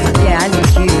 Yeah, I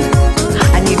need you.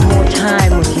 I need more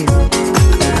time with you.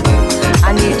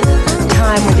 I need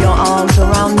time with your arms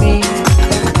around me.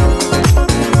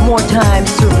 More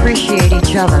times to appreciate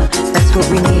each other. That's what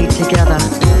we need together.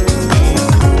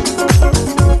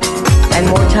 And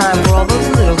more time for all those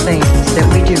little things that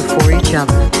we do for each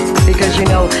other. Because you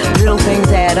know, little things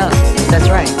add up. That's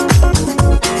right.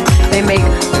 They make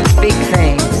big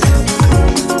things.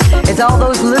 It's all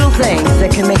those little things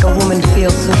that can make a woman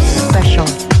feel so special,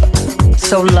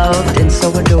 so loved and so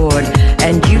adored.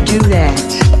 And you do that.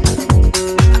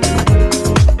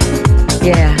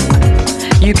 Yeah,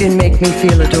 you can make me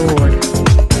feel adored.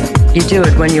 You do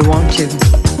it when you want to.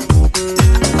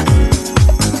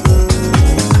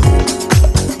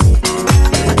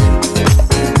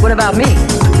 What about me?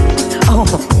 Oh,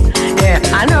 yeah,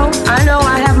 I know,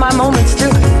 I have my moments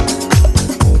too.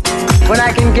 When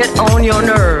I can get on your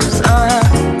nerves,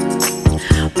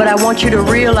 But I want you to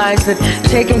realize that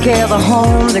taking care of the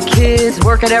home, the kids,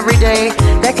 working every day,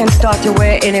 that can start to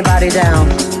wear anybody down.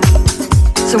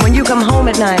 So when you come home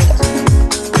at night,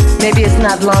 maybe it's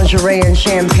not lingerie and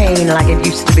champagne like it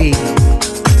used to be.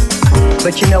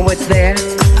 But you know what's there?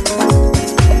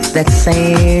 That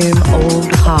same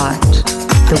old heart,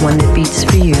 the one that beats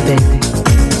for you, baby.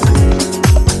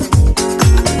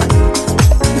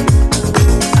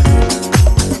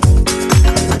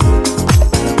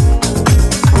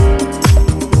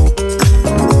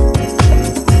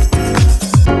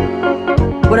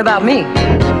 What about me?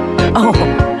 Oh,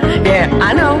 yeah,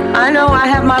 I know, I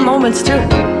have my moments too.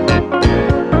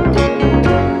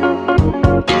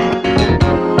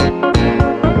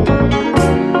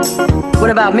 What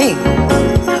about me?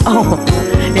 Oh,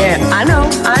 yeah, I know,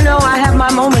 I have my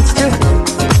moments too.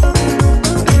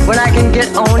 When I can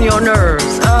get on your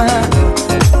nerves,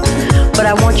 But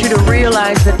I want you to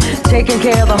realize that taking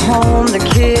care of the home, the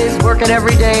kids, working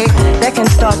every day, that can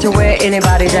start to wear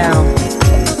anybody down.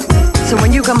 So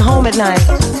when you come home at night,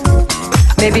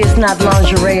 maybe it's not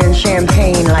lingerie and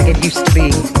champagne like it used to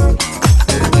be.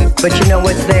 But you know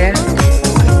what's there?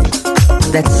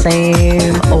 That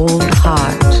same old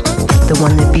heart, the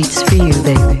one that beats for you,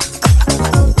 baby.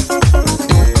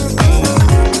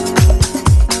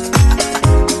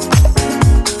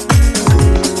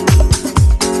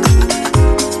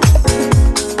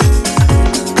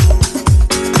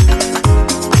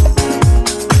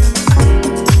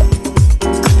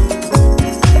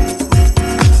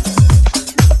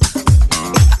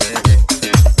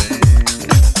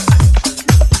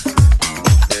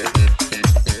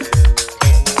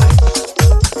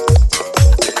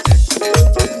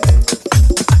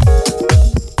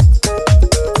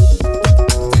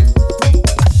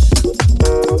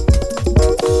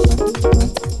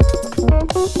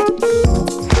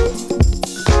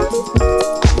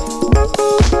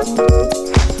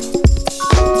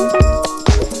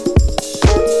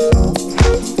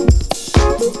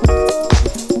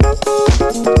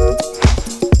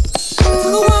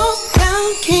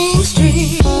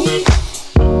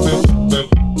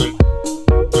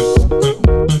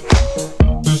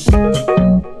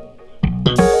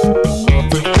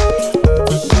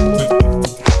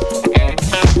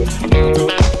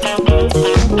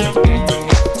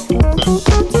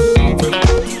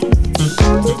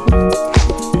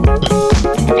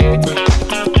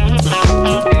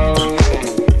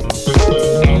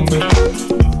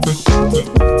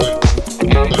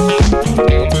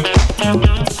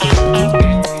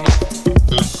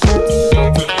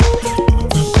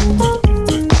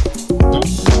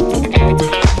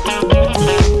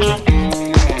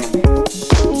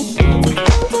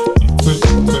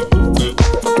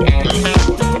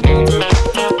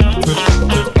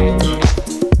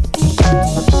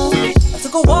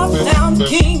 down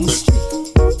King Street.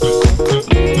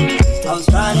 I was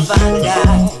trying to find a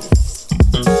guy.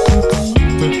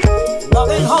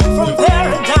 Walking home from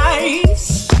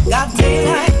paradise. Got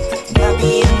daylight,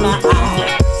 happy in my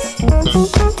eyes.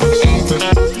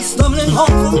 Stumbling home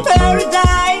from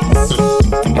paradise.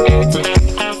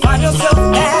 Find yourself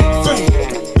that friend.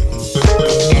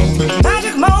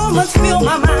 Magic moments fill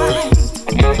my mind.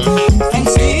 And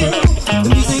still, the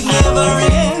music never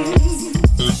ends.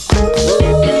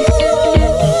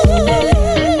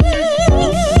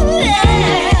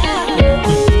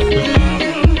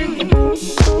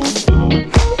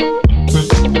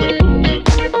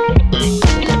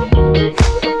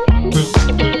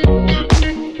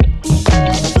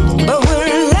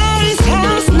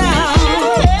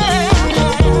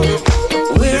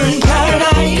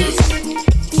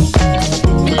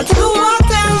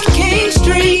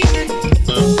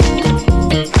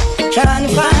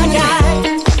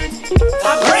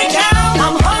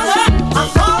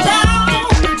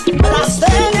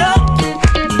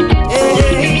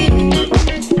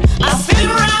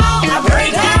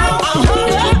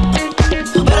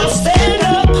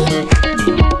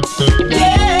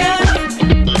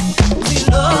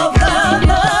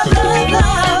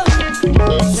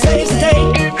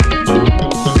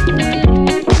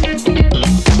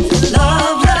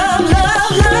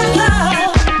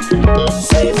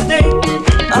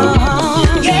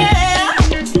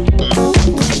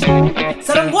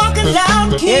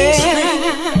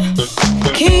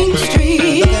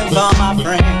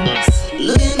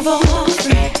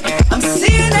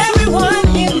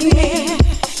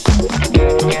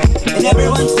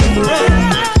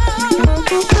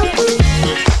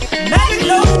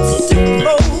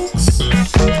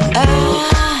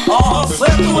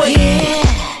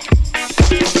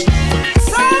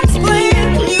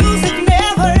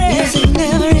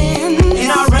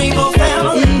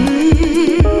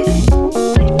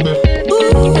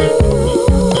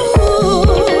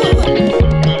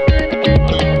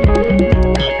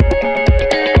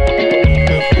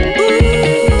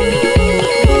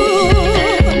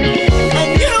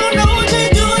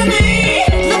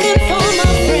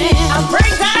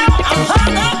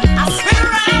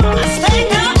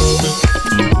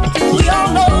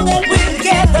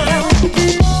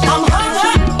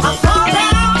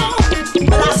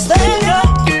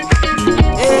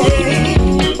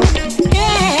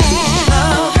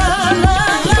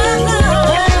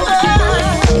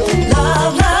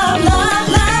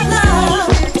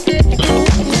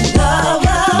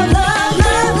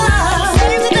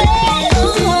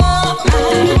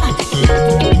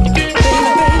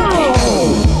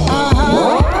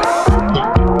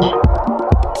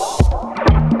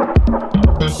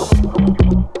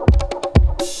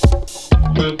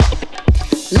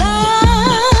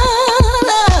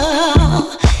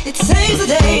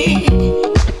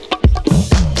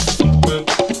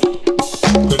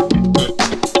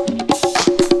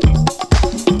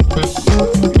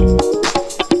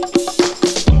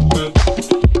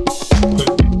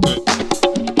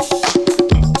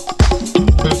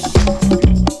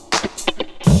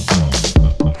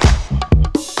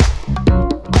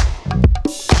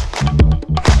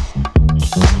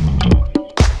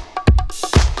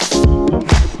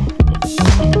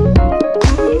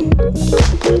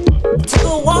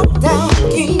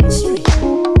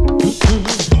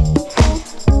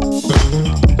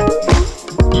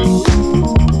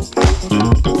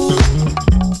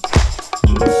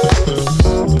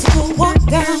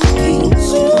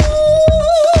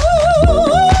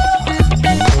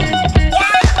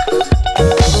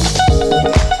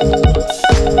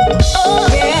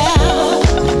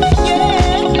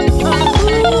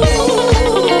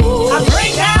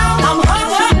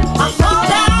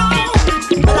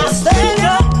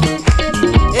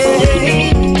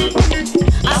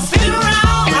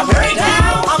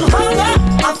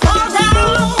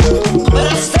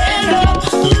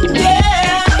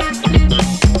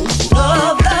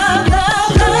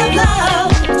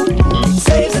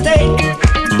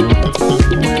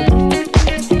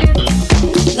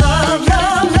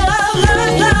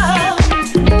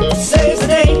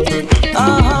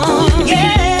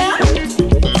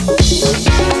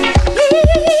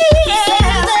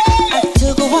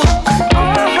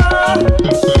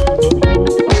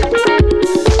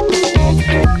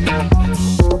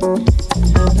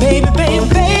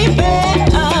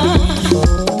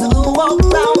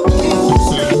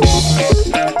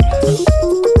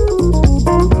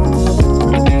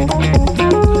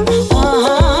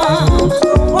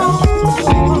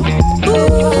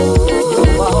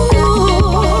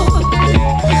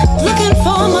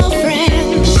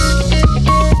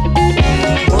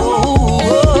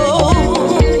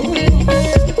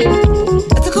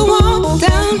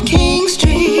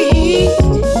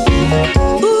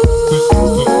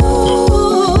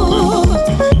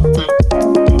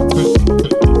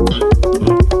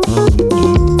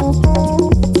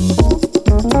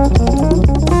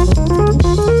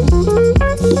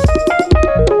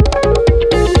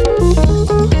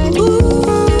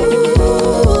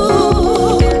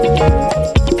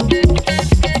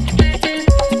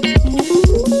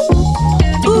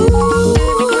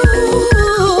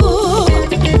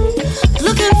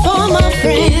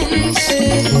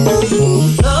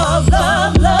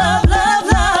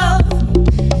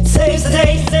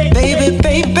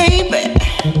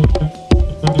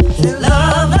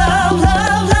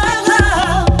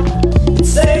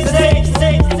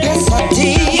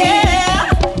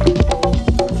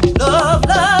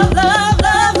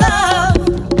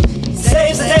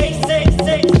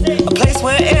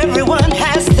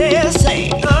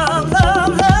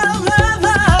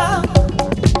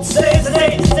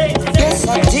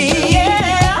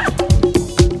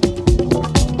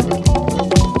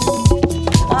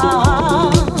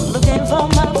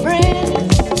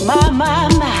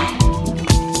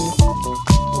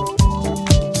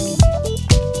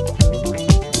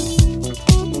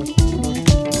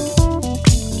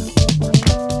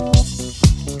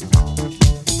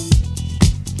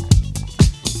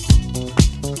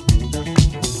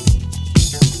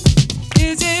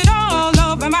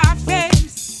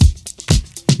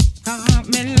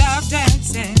 me love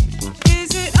dancing.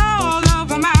 Is it all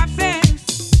over my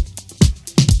face?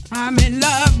 I'm in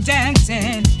love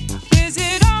dancing. Is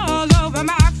it all over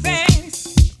my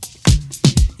face?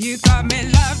 You got me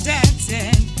love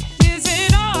dancing. Is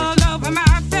it all over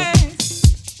my face?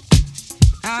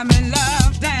 I'm in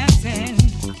love dancing.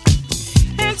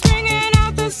 And springing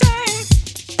out the same.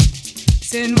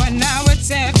 Since when now it's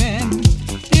 7.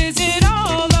 Is it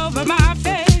all over my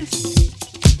face?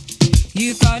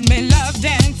 You got me love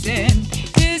dancing.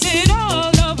 Is it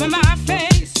all over my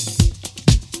face?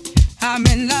 I'm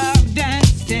in love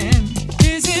dancing.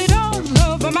 Is it all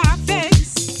over my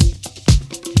face?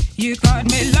 You got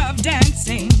me love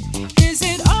dancing. Is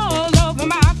it all over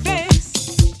my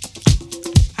face?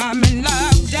 I'm in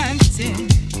love dancing.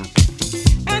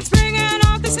 And springing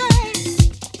on the same.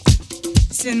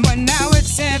 Since when now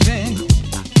it's 7.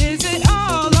 Is it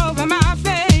all over my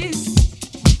face?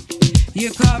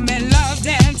 You got me love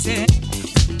dancing.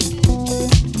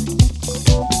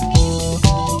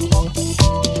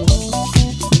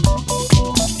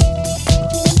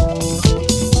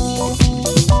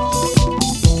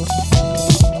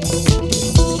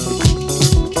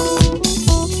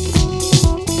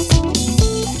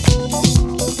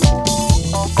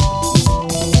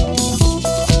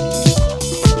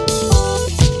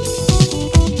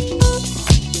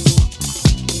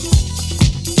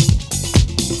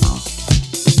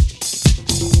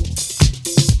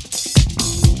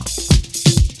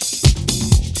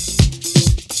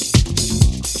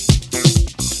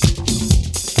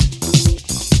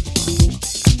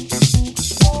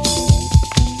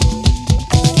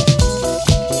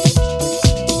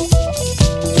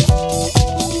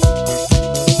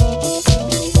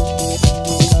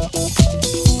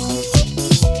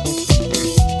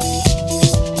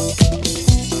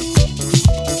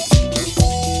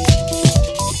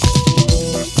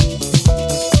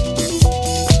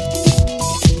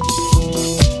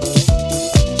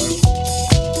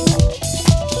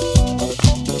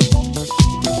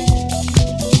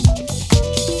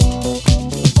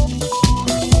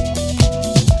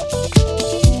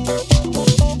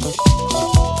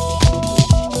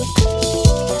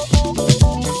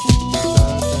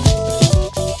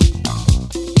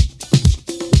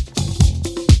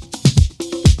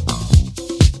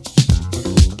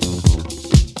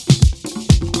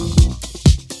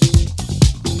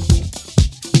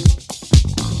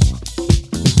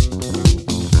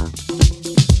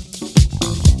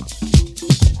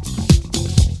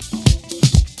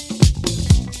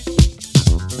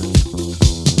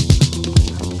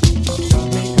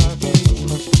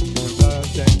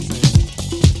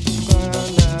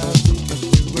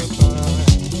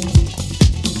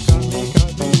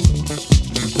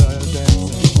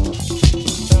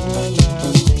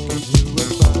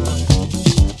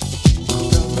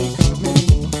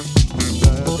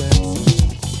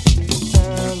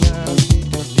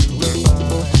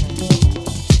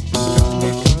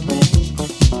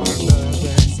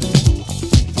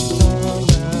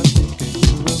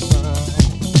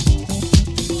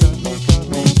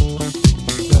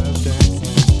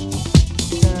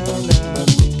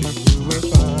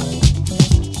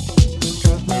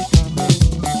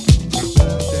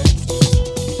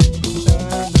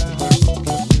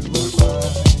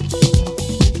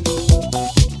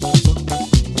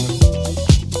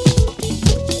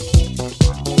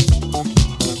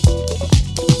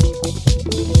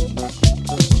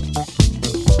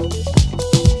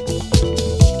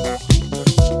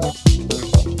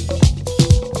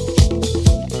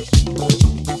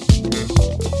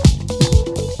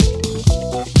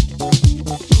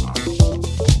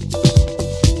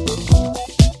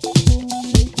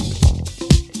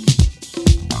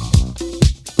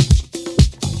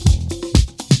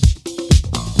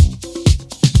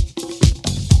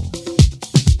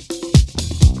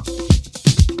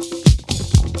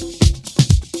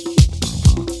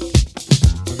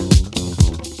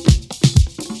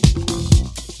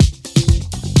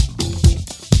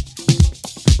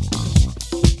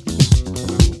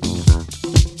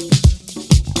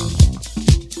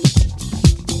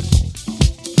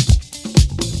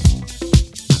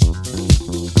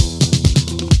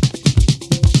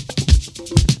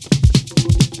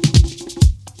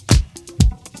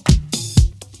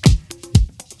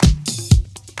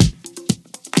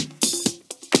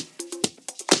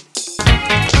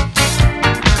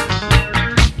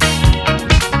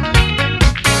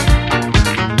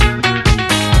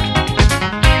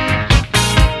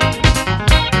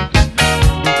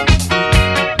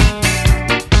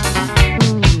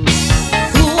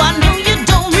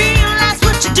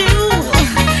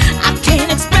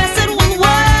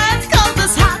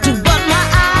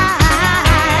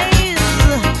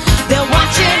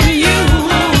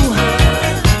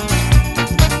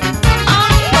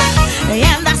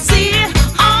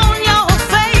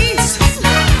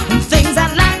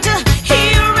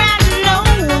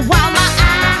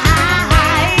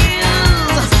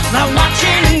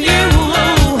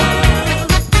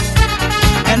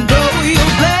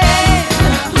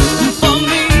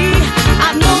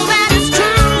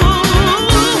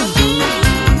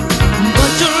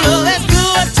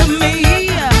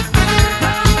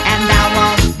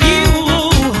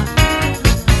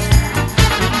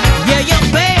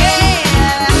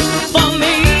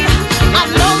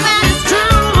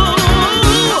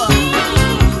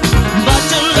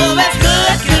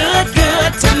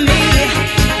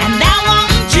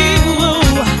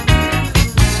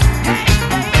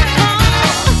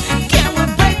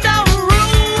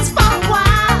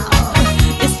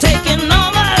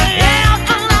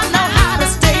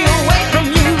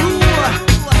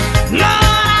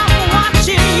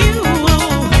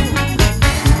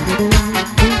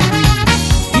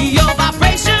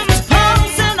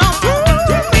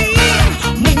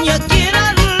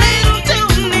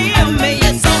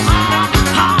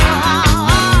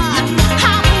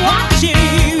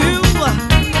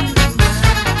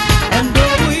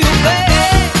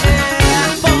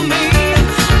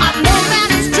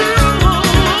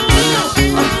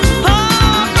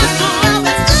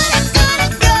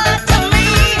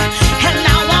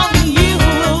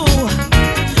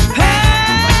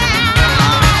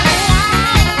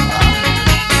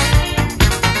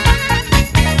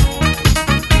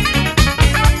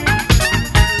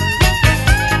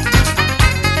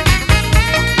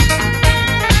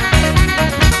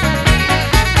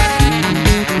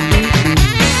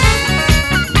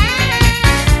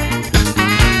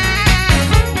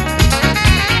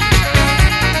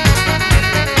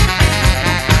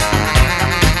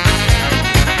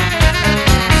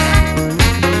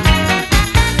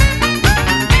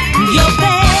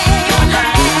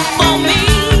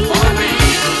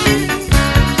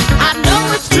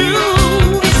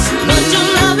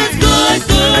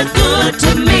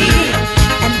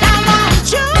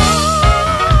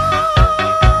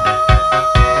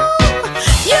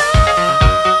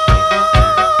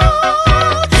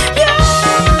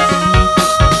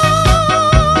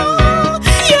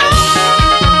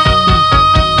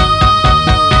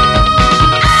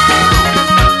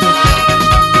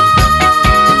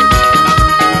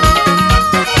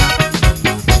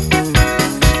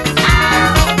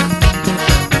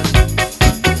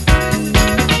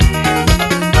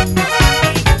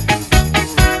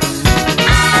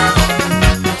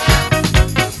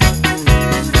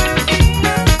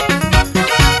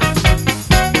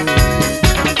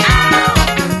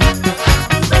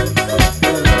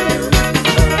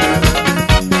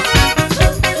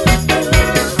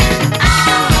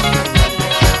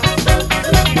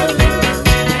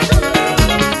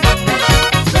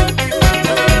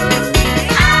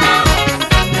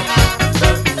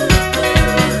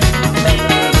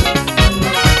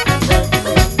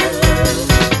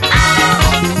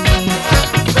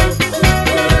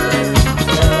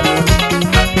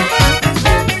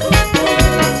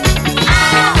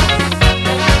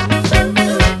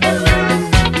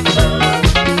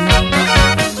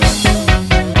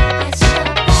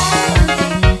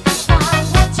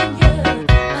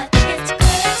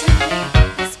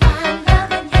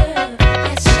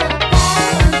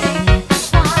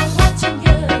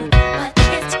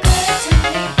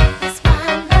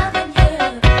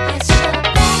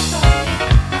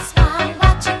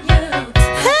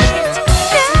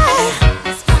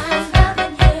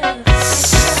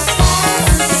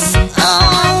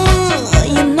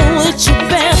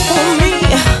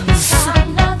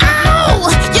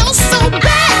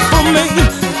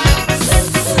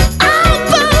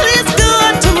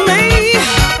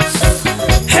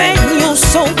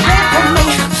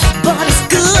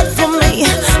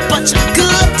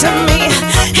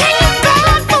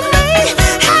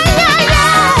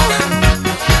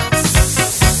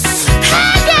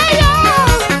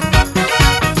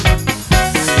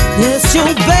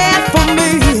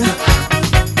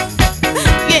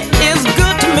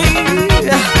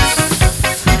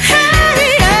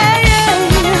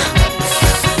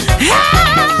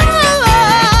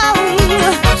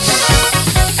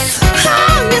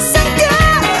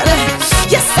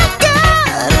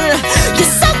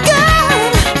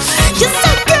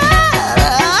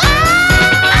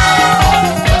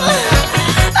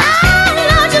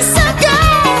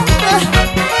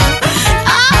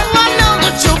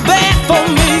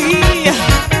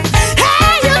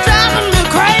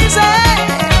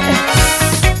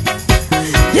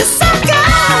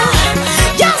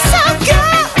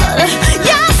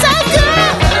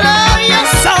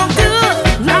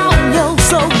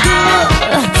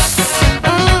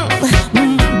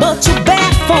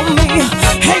 me.